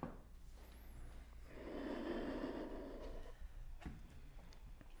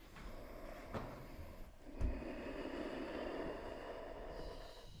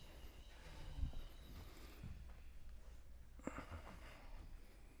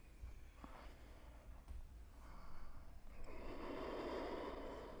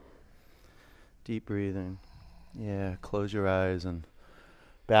 Deep breathing. Yeah, close your eyes and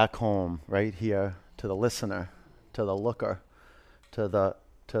back home, right here, to the listener, to the looker, to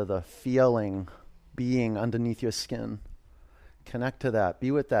the feeling, being underneath your skin. Connect to that.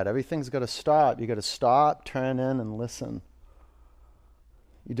 Be with that. Everything's got to stop. You got to stop, turn in, and listen.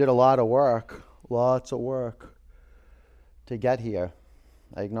 You did a lot of work, lots of work to get here.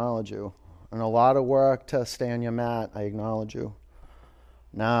 I acknowledge you. And a lot of work to stay on your mat. I acknowledge you.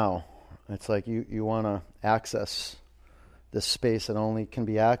 Now, it's like you want to access this space that only can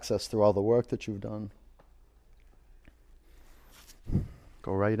be accessed through all the work that you've done.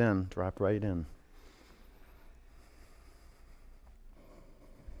 Go right in. Drop right in.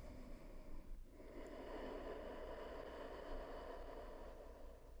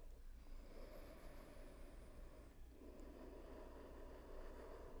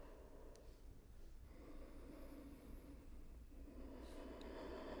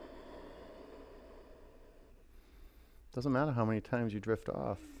 Doesn't matter how many times you drift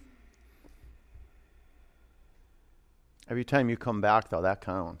off. Every time you come back, though, that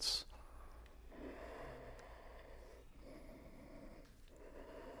counts.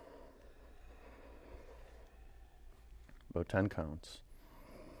 About 10 counts.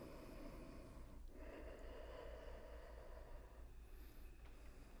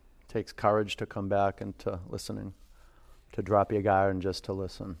 It takes courage to come back into listening, to drop your guard and just to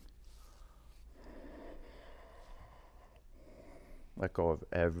listen. Let go of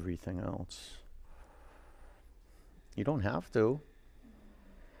everything else. You don't have to.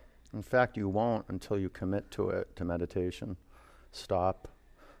 In fact, you won't until you commit to it, to meditation. Stop,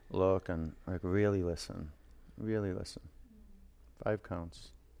 look, and really listen. Really listen. 5 counts.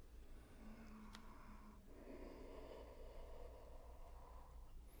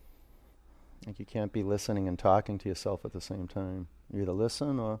 Like you can't be listening and talking to yourself at the same time. You either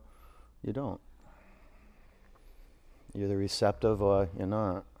listen or you don't. You're either receptive or you're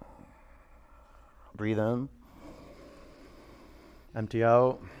not. Breathe in. Empty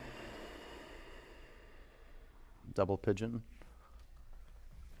out. Double pigeon.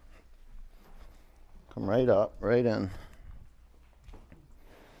 Come right up, right in.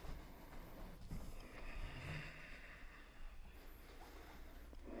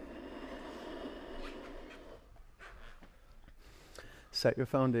 Set your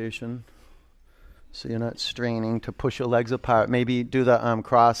foundation so you're not straining to push your legs apart. Maybe do the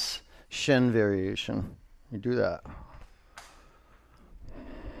cross shin variation. You do that.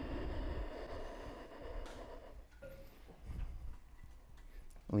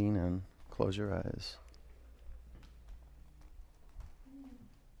 Lean in. Close your eyes.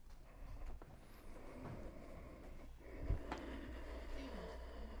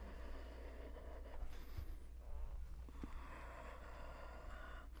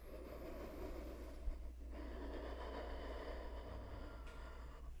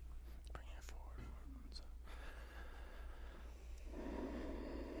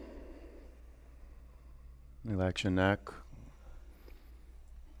 Relax your neck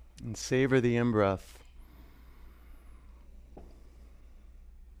and savor the in-breath.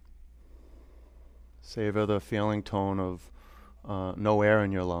 Savor the feeling tone of no air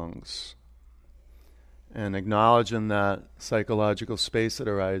in your lungs. And acknowledging that psychological space that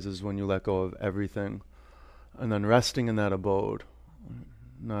arises when you let go of everything. And then resting in that abode.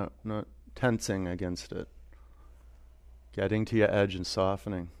 Not tensing against it. Getting to your edge and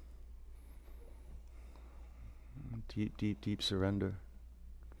softening. Deep, deep, deep surrender.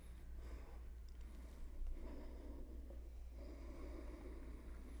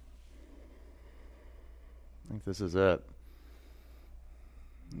 I think this is it.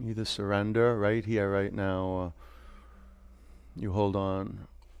 Either surrender right here, right now, or you hold on.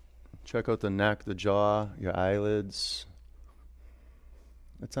 Check out the neck, the jaw, your eyelids.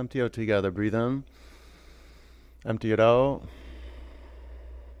 Let's empty out together. Breathe in. Empty it out.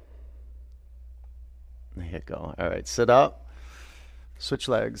 There you go. All right, sit up. Switch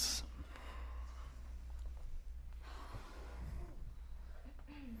legs.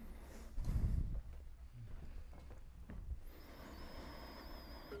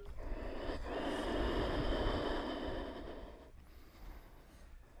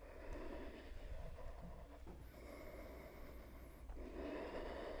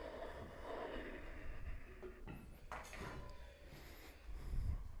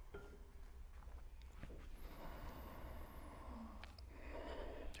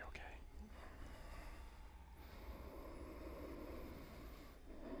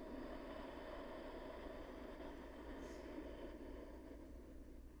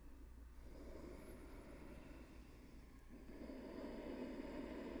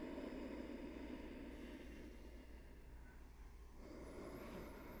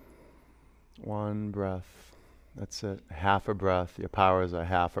 One breath. That's it. Half a breath. Your power is a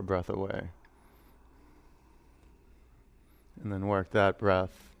half a breath away. And then work that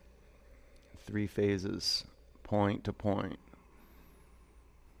breath 3 phases, point to point.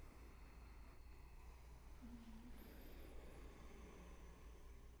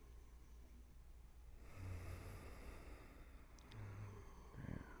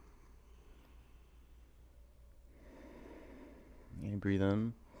 You breathe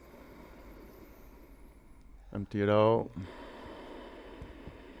in. Empty it out. All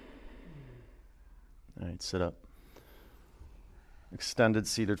right, sit up. Extended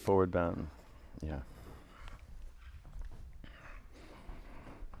seated forward bend. Yeah.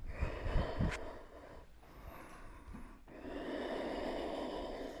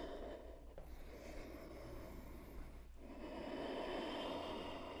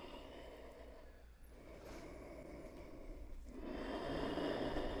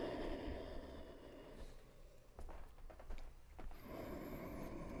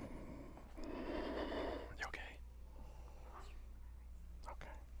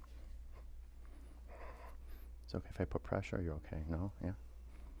 It's okay if I put pressure, you're okay. No? Yeah?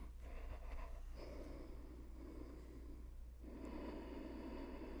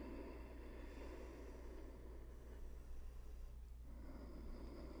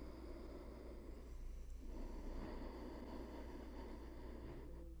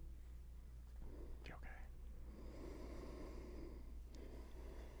 You're okay.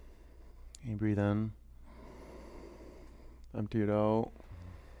 You breathe in. Empty it out.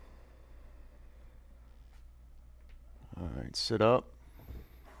 All right, sit up.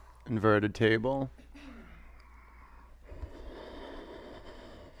 Inverted table.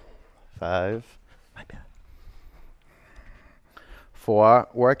 5. My bad. 4.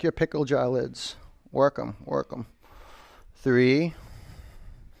 Work your pickle jar lids. Work them. 3.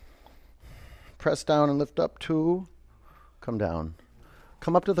 Press down and lift up. 2. Come down.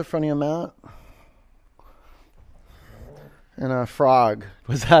 Come up to the front of your mat. And a frog.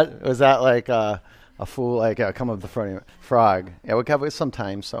 Was that like a fool, like come up the front of you. Frog. Yeah, we'll have some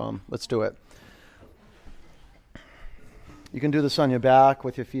time, so let's do it. You can do this on your back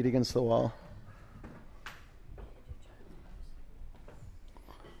with your feet against the wall.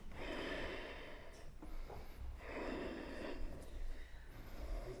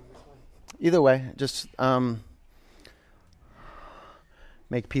 Either way, just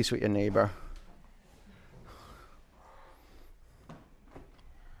make peace with your neighbor.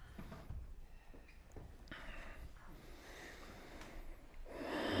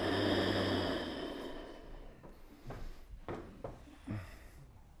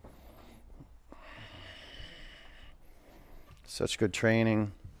 Such good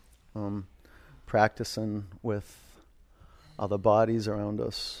training. Practicing with other bodies around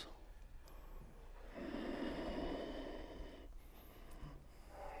us.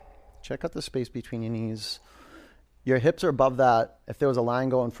 Check out the space between your knees. Your hips are above that. If there was a line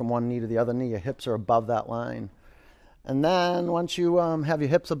going from one knee to the other knee, your hips are above that line. And then once you have your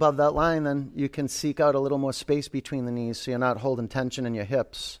hips above that line, then you can seek out a little more space between the knees so you're not holding tension in your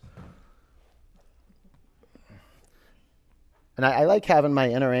hips. And I like having my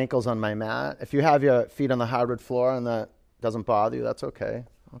inner ankles on my mat. If you have your feet on the hardwood floor and that doesn't bother you, that's okay.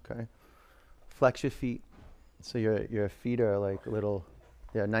 Okay. Flex your feet so your feet are like little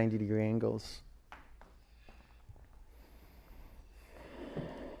 90-degree angles.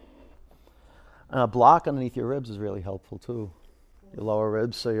 And a block underneath your ribs is really helpful too. Your lower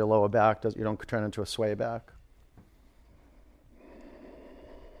ribs, so your lower back you don't turn into a sway back.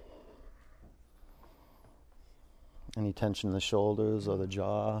 Any tension in the shoulders or the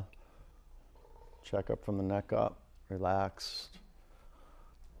jaw. Check up from the neck up. Relaxed.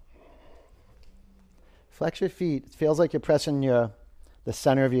 Flex your feet. It feels like you're pressing the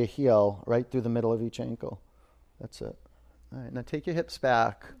center of your heel right through the middle of each ankle. That's it. All right, now take your hips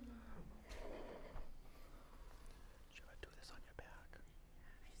back. Should I do this on your back?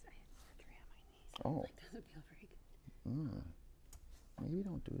 I had surgery on my knees. Oh. It doesn't feel very good. Maybe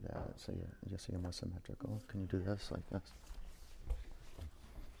don't do that so you're more symmetrical. Can you do this like this?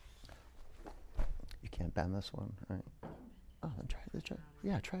 You can't bend this one. All right. Oh, then try this.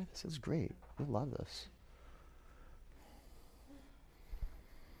 Yeah, try this. It's great. You'll love this.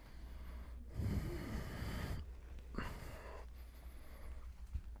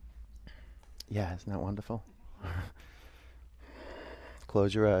 Yeah, isn't that wonderful?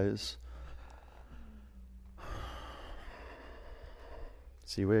 Close your eyes.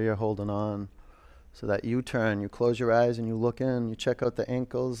 See where you're holding on. So that U-turn, you close your eyes and you look in, you check out the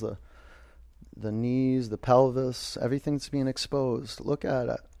ankles, the knees, the pelvis, everything's being exposed. Look at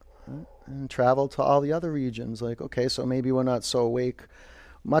it. And travel to all the other regions. Like, okay, so maybe we're not so awake,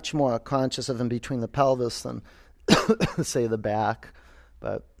 much more conscious of in between the pelvis than, say, the back,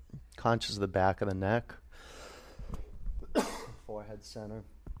 but conscious of the back of the neck, forehead center.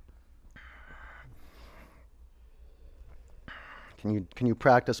 Can you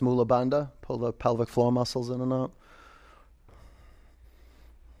practice Mula Bandha? Pull the pelvic floor muscles in and up.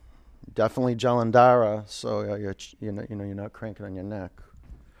 Definitely Jalandhara, so you're not cranking on your neck.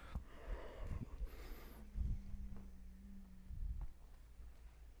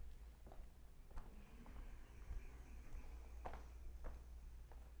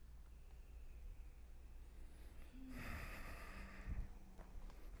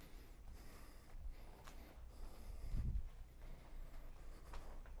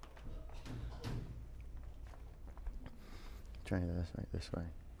 Try this right this way.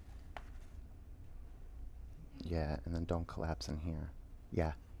 Yeah, and then don't collapse in here.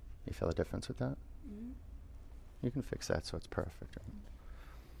 Yeah. You feel a difference with that? Mm-hmm. You can fix that so it's perfect.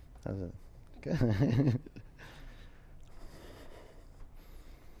 How's it? Good.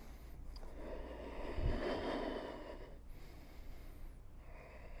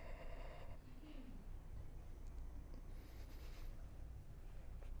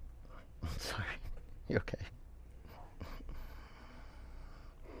 Sorry. You okay?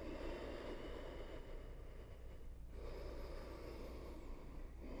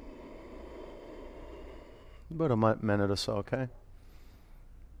 About a minute or so, okay?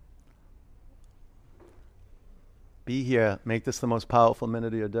 Be here. Make this the most powerful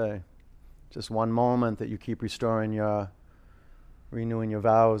minute of your day. Just one moment that you keep renewing your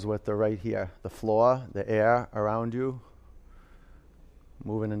vows with the right here. The floor, the air around you.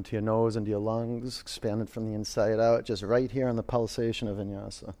 Moving into your nose, into your lungs, expanded from the inside out. Just right here in the pulsation of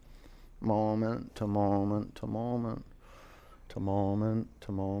vinyasa. Moment to moment to moment. To moment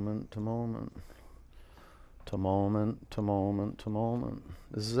to moment to moment. To moment, to moment, to moment.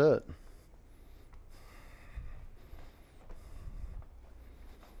 This is it.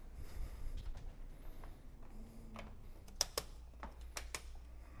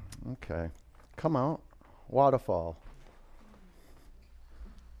 Okay. Come out. Waterfall.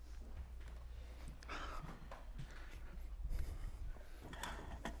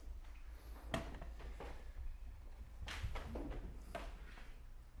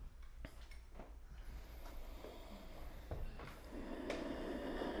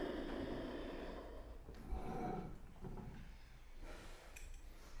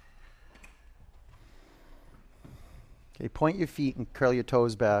 Okay, point your feet and curl your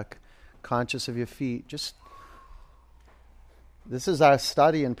toes back, conscious of your feet. This is our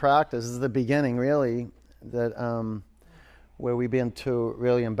study and practice. This is the beginning, really, that where we begin to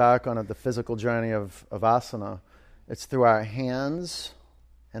really embark on the physical journey of asana. It's through our hands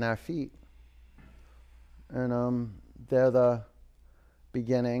and our feet. And they're the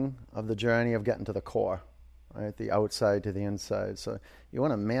beginning of the journey of getting to the core, right? The outside to the inside. So you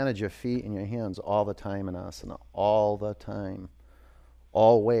want to manage your feet and your hands all the time in asana, all the time,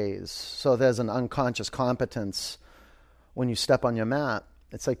 always. So there's an unconscious competence when you step on your mat.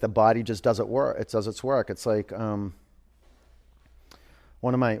 It's like the body just does its work. It's like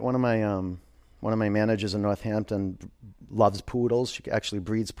one of my managers in Northampton loves poodles. She actually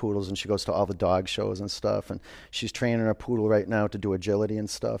breeds poodles, and she goes to all the dog shows and stuff. And she's training her poodle right now to do agility and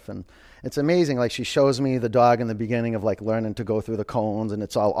stuff. And it's amazing. Like, she shows me the dog in the beginning of like learning to go through the cones, and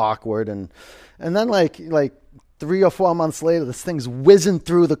it's all awkward. And then like 3 or 4 months later, this thing's whizzing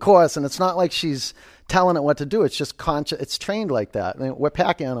through the course, and it's not like she's telling it what to do. It's just conscious. It's trained like that. I mean, we're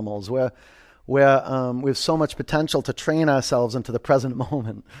pack animals. We have so much potential to train ourselves into the present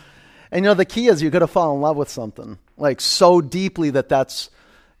moment. And the key is you got to fall in love with something like so deeply that's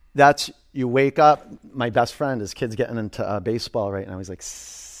you wake up. My best friend, his kid's getting into baseball right now. He's like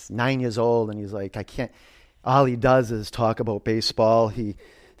 9 years old, and he's like, I can't. All he does is talk about baseball. He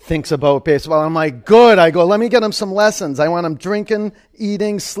thinks about baseball. I'm like, good. I go, let me get him some lessons. I want him drinking,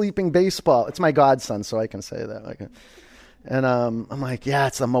 eating, sleeping baseball. It's my godson, so I can say that. And I'm like, yeah,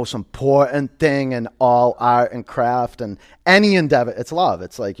 it's the most important thing in all art and craft and any endeavor. It's love.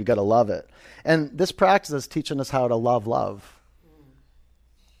 It's like you got to love it. And this practice is teaching us how to love.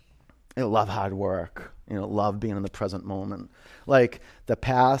 Love hard work. Love being in the present moment. Like the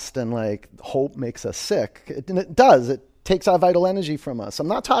past and like hope makes us sick. It does. It takes our vital energy from us. I'm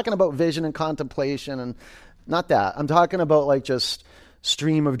not talking about vision and contemplation and not that. I'm talking about like just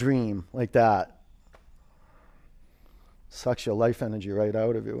stream of dream like that. Sucks your life energy right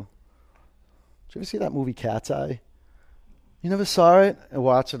out of you. Did you ever see that movie Cat's Eye? You never saw it? I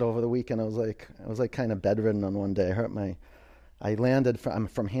watched it over the weekend. I was like kind of bedridden on one day. I landed I'm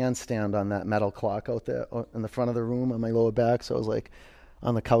from handstand on that metal clock out there in the front of the room on my lower back. So I was like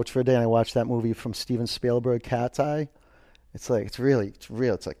on the couch for a day, and I watched that movie from Steven Spielberg, Cat's Eye. It's real.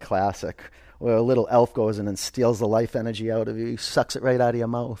 It's a classic where a little elf goes in and steals the life energy out of you. He sucks it right out of your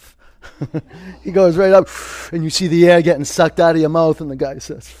mouth. He goes right up, and you see the air getting sucked out of your mouth, and the guy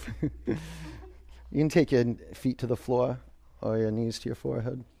says, you can take your feet to the floor or your knees to your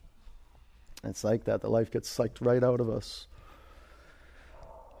forehead. It's like that. The life gets sucked right out of us.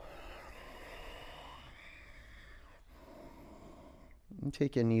 You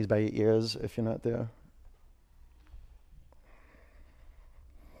take your knees by your ears if you're not there.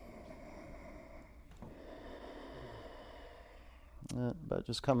 But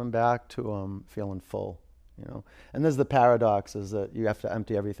just coming back to feeling full, And there's the paradox is that you have to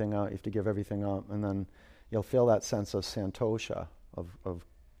empty everything out, you have to give everything up, and then you'll feel that sense of santosha, of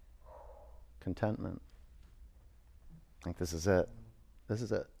contentment. Like, this is it. This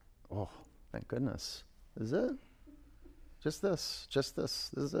is it. Oh, thank goodness. This is it. Just this. This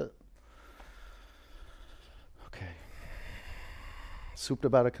is it. Okay. Supta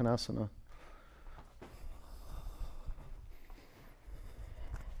Baddha Konasana.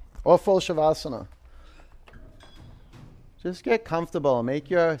 Or full Shavasana. Just get comfortable. Make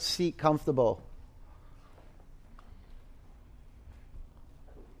your seat comfortable.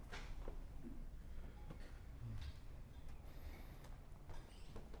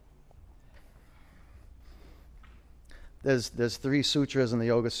 There's 3 sutras in the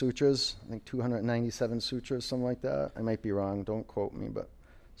Yoga Sutras. I think 297 sutras, something like that. I might be wrong. Don't quote me, but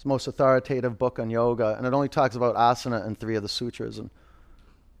it's the most authoritative book on yoga, and it only talks about asana in 3 of the sutras. And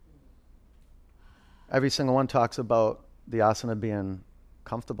every single one talks about the asana being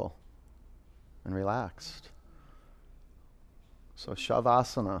comfortable and relaxed. So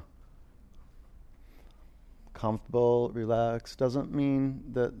Shavasana, comfortable, relaxed, doesn't mean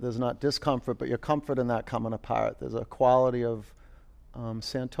that there's not discomfort, but your comfort in that coming apart. There's a quality of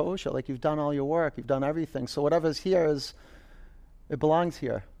santosha, like you've done all your work, you've done everything. So whatever's here it belongs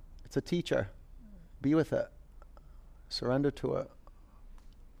here. It's a teacher. Be with it. Surrender to it.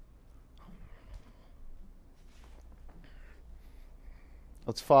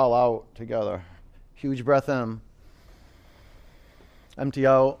 Let's fall out together. Huge breath in. Empty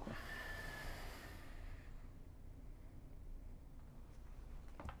out.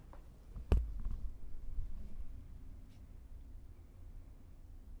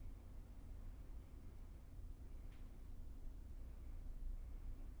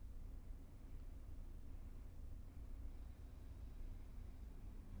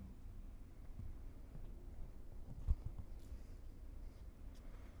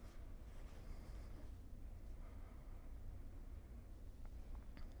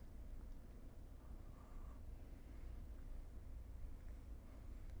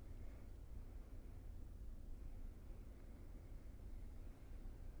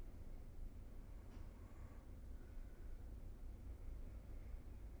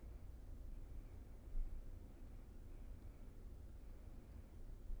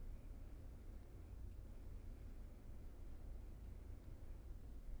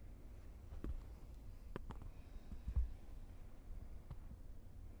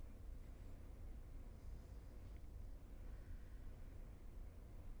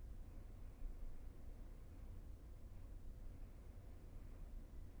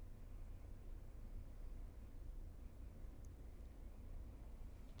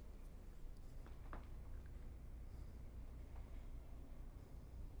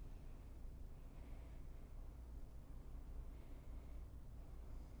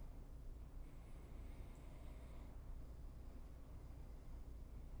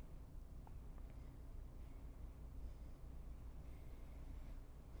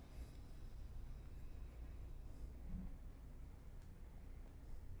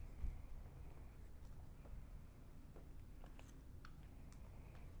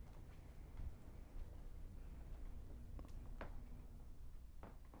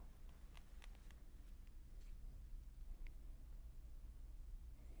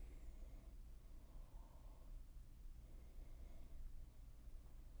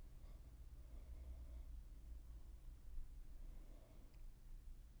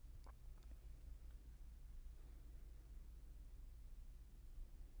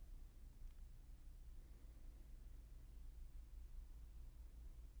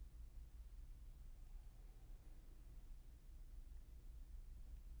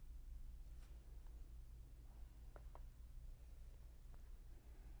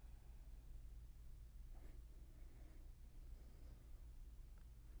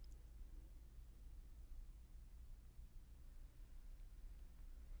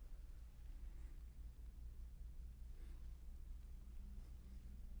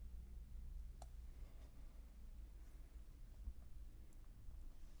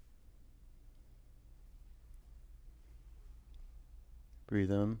 Breathe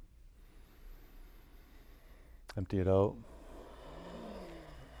in. Empty it out.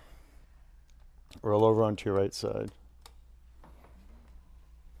 Roll over onto your right side.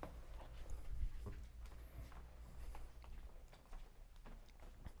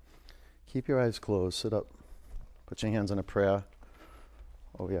 Keep your eyes closed. Sit up. Put your hands in a prayer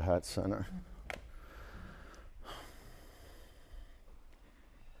over your heart center.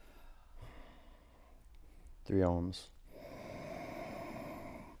 Three ohms.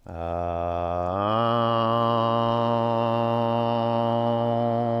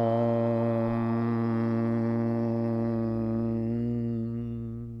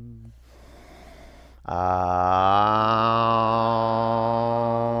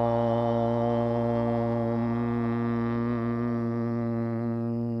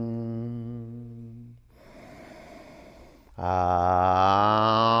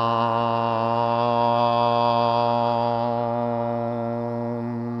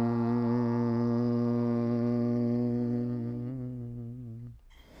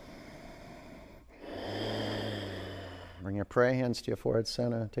 Bring your prayer hands to your forehead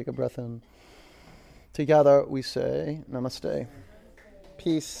center. Take a breath in. Together we say namaste.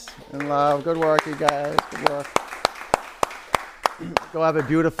 Peace and love. Good work, you guys. Good work. Go have a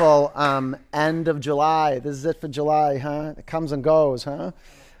beautiful end of July. This is it for July, huh? It comes and goes, huh?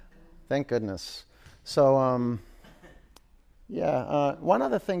 Thank goodness. So, one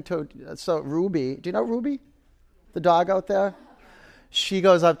other thing too. So Ruby, do you know Ruby? The dog out there? She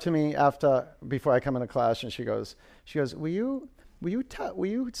goes up to me before I come into class, and she goes, will you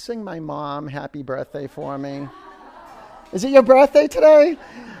sing my mom happy birthday for me? Is it your birthday today?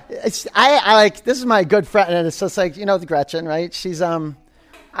 I like, this is my good friend, and it's just like, Gretchen, right? She's, I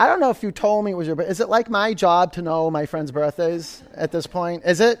don't know if you told me it was your birthday. Is it like my job to know my friends' birthdays at this point?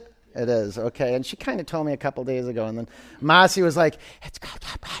 Is it? It is, okay. And she kind of told me a couple days ago, and then Marcy was like, it's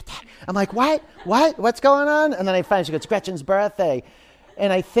Gretchen's birthday. I'm like, what? What's going on? And then I find she goes, it's Gretchen's birthday.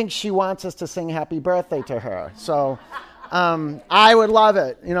 And I think she wants us to sing happy birthday to her. So I would love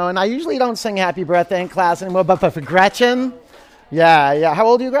it, and I usually don't sing happy birthday in class anymore, but for Gretchen, yeah. How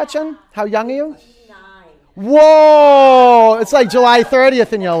old are you, Gretchen? How young are you? 9. Whoa! It's like July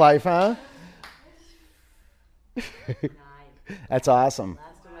 30th in your life, huh? 9. That's awesome.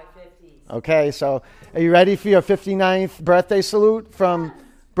 Last of my 50s. Okay, so are you ready for your 59th birthday salute from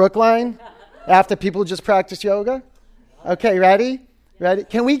Brookline after people just practice yoga? Okay, ready? Ready?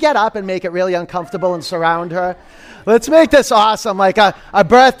 Can we get up and make it really uncomfortable and surround her? Let's make this awesome, like a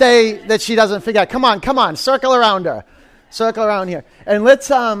birthday that she doesn't forget. Come on, circle around her. Circle around here. And let's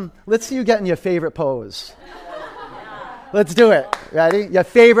see you get in your favorite pose. Let's do it. Ready? Your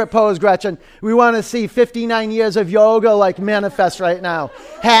favorite pose, Gretchen. We want to see 59 years of yoga like manifest right now.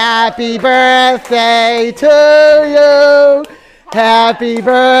 Happy birthday to you. Happy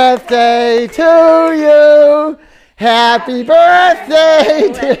birthday to you. Happy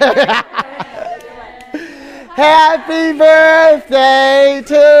birthday to Happy birthday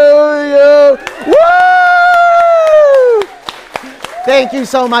to you. Woo! Thank you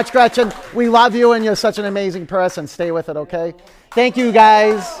so much, Gretchen. We love you, and you're such an amazing person. Stay with it, okay? Thank you,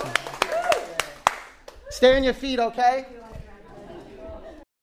 guys. Stay on your feet, okay?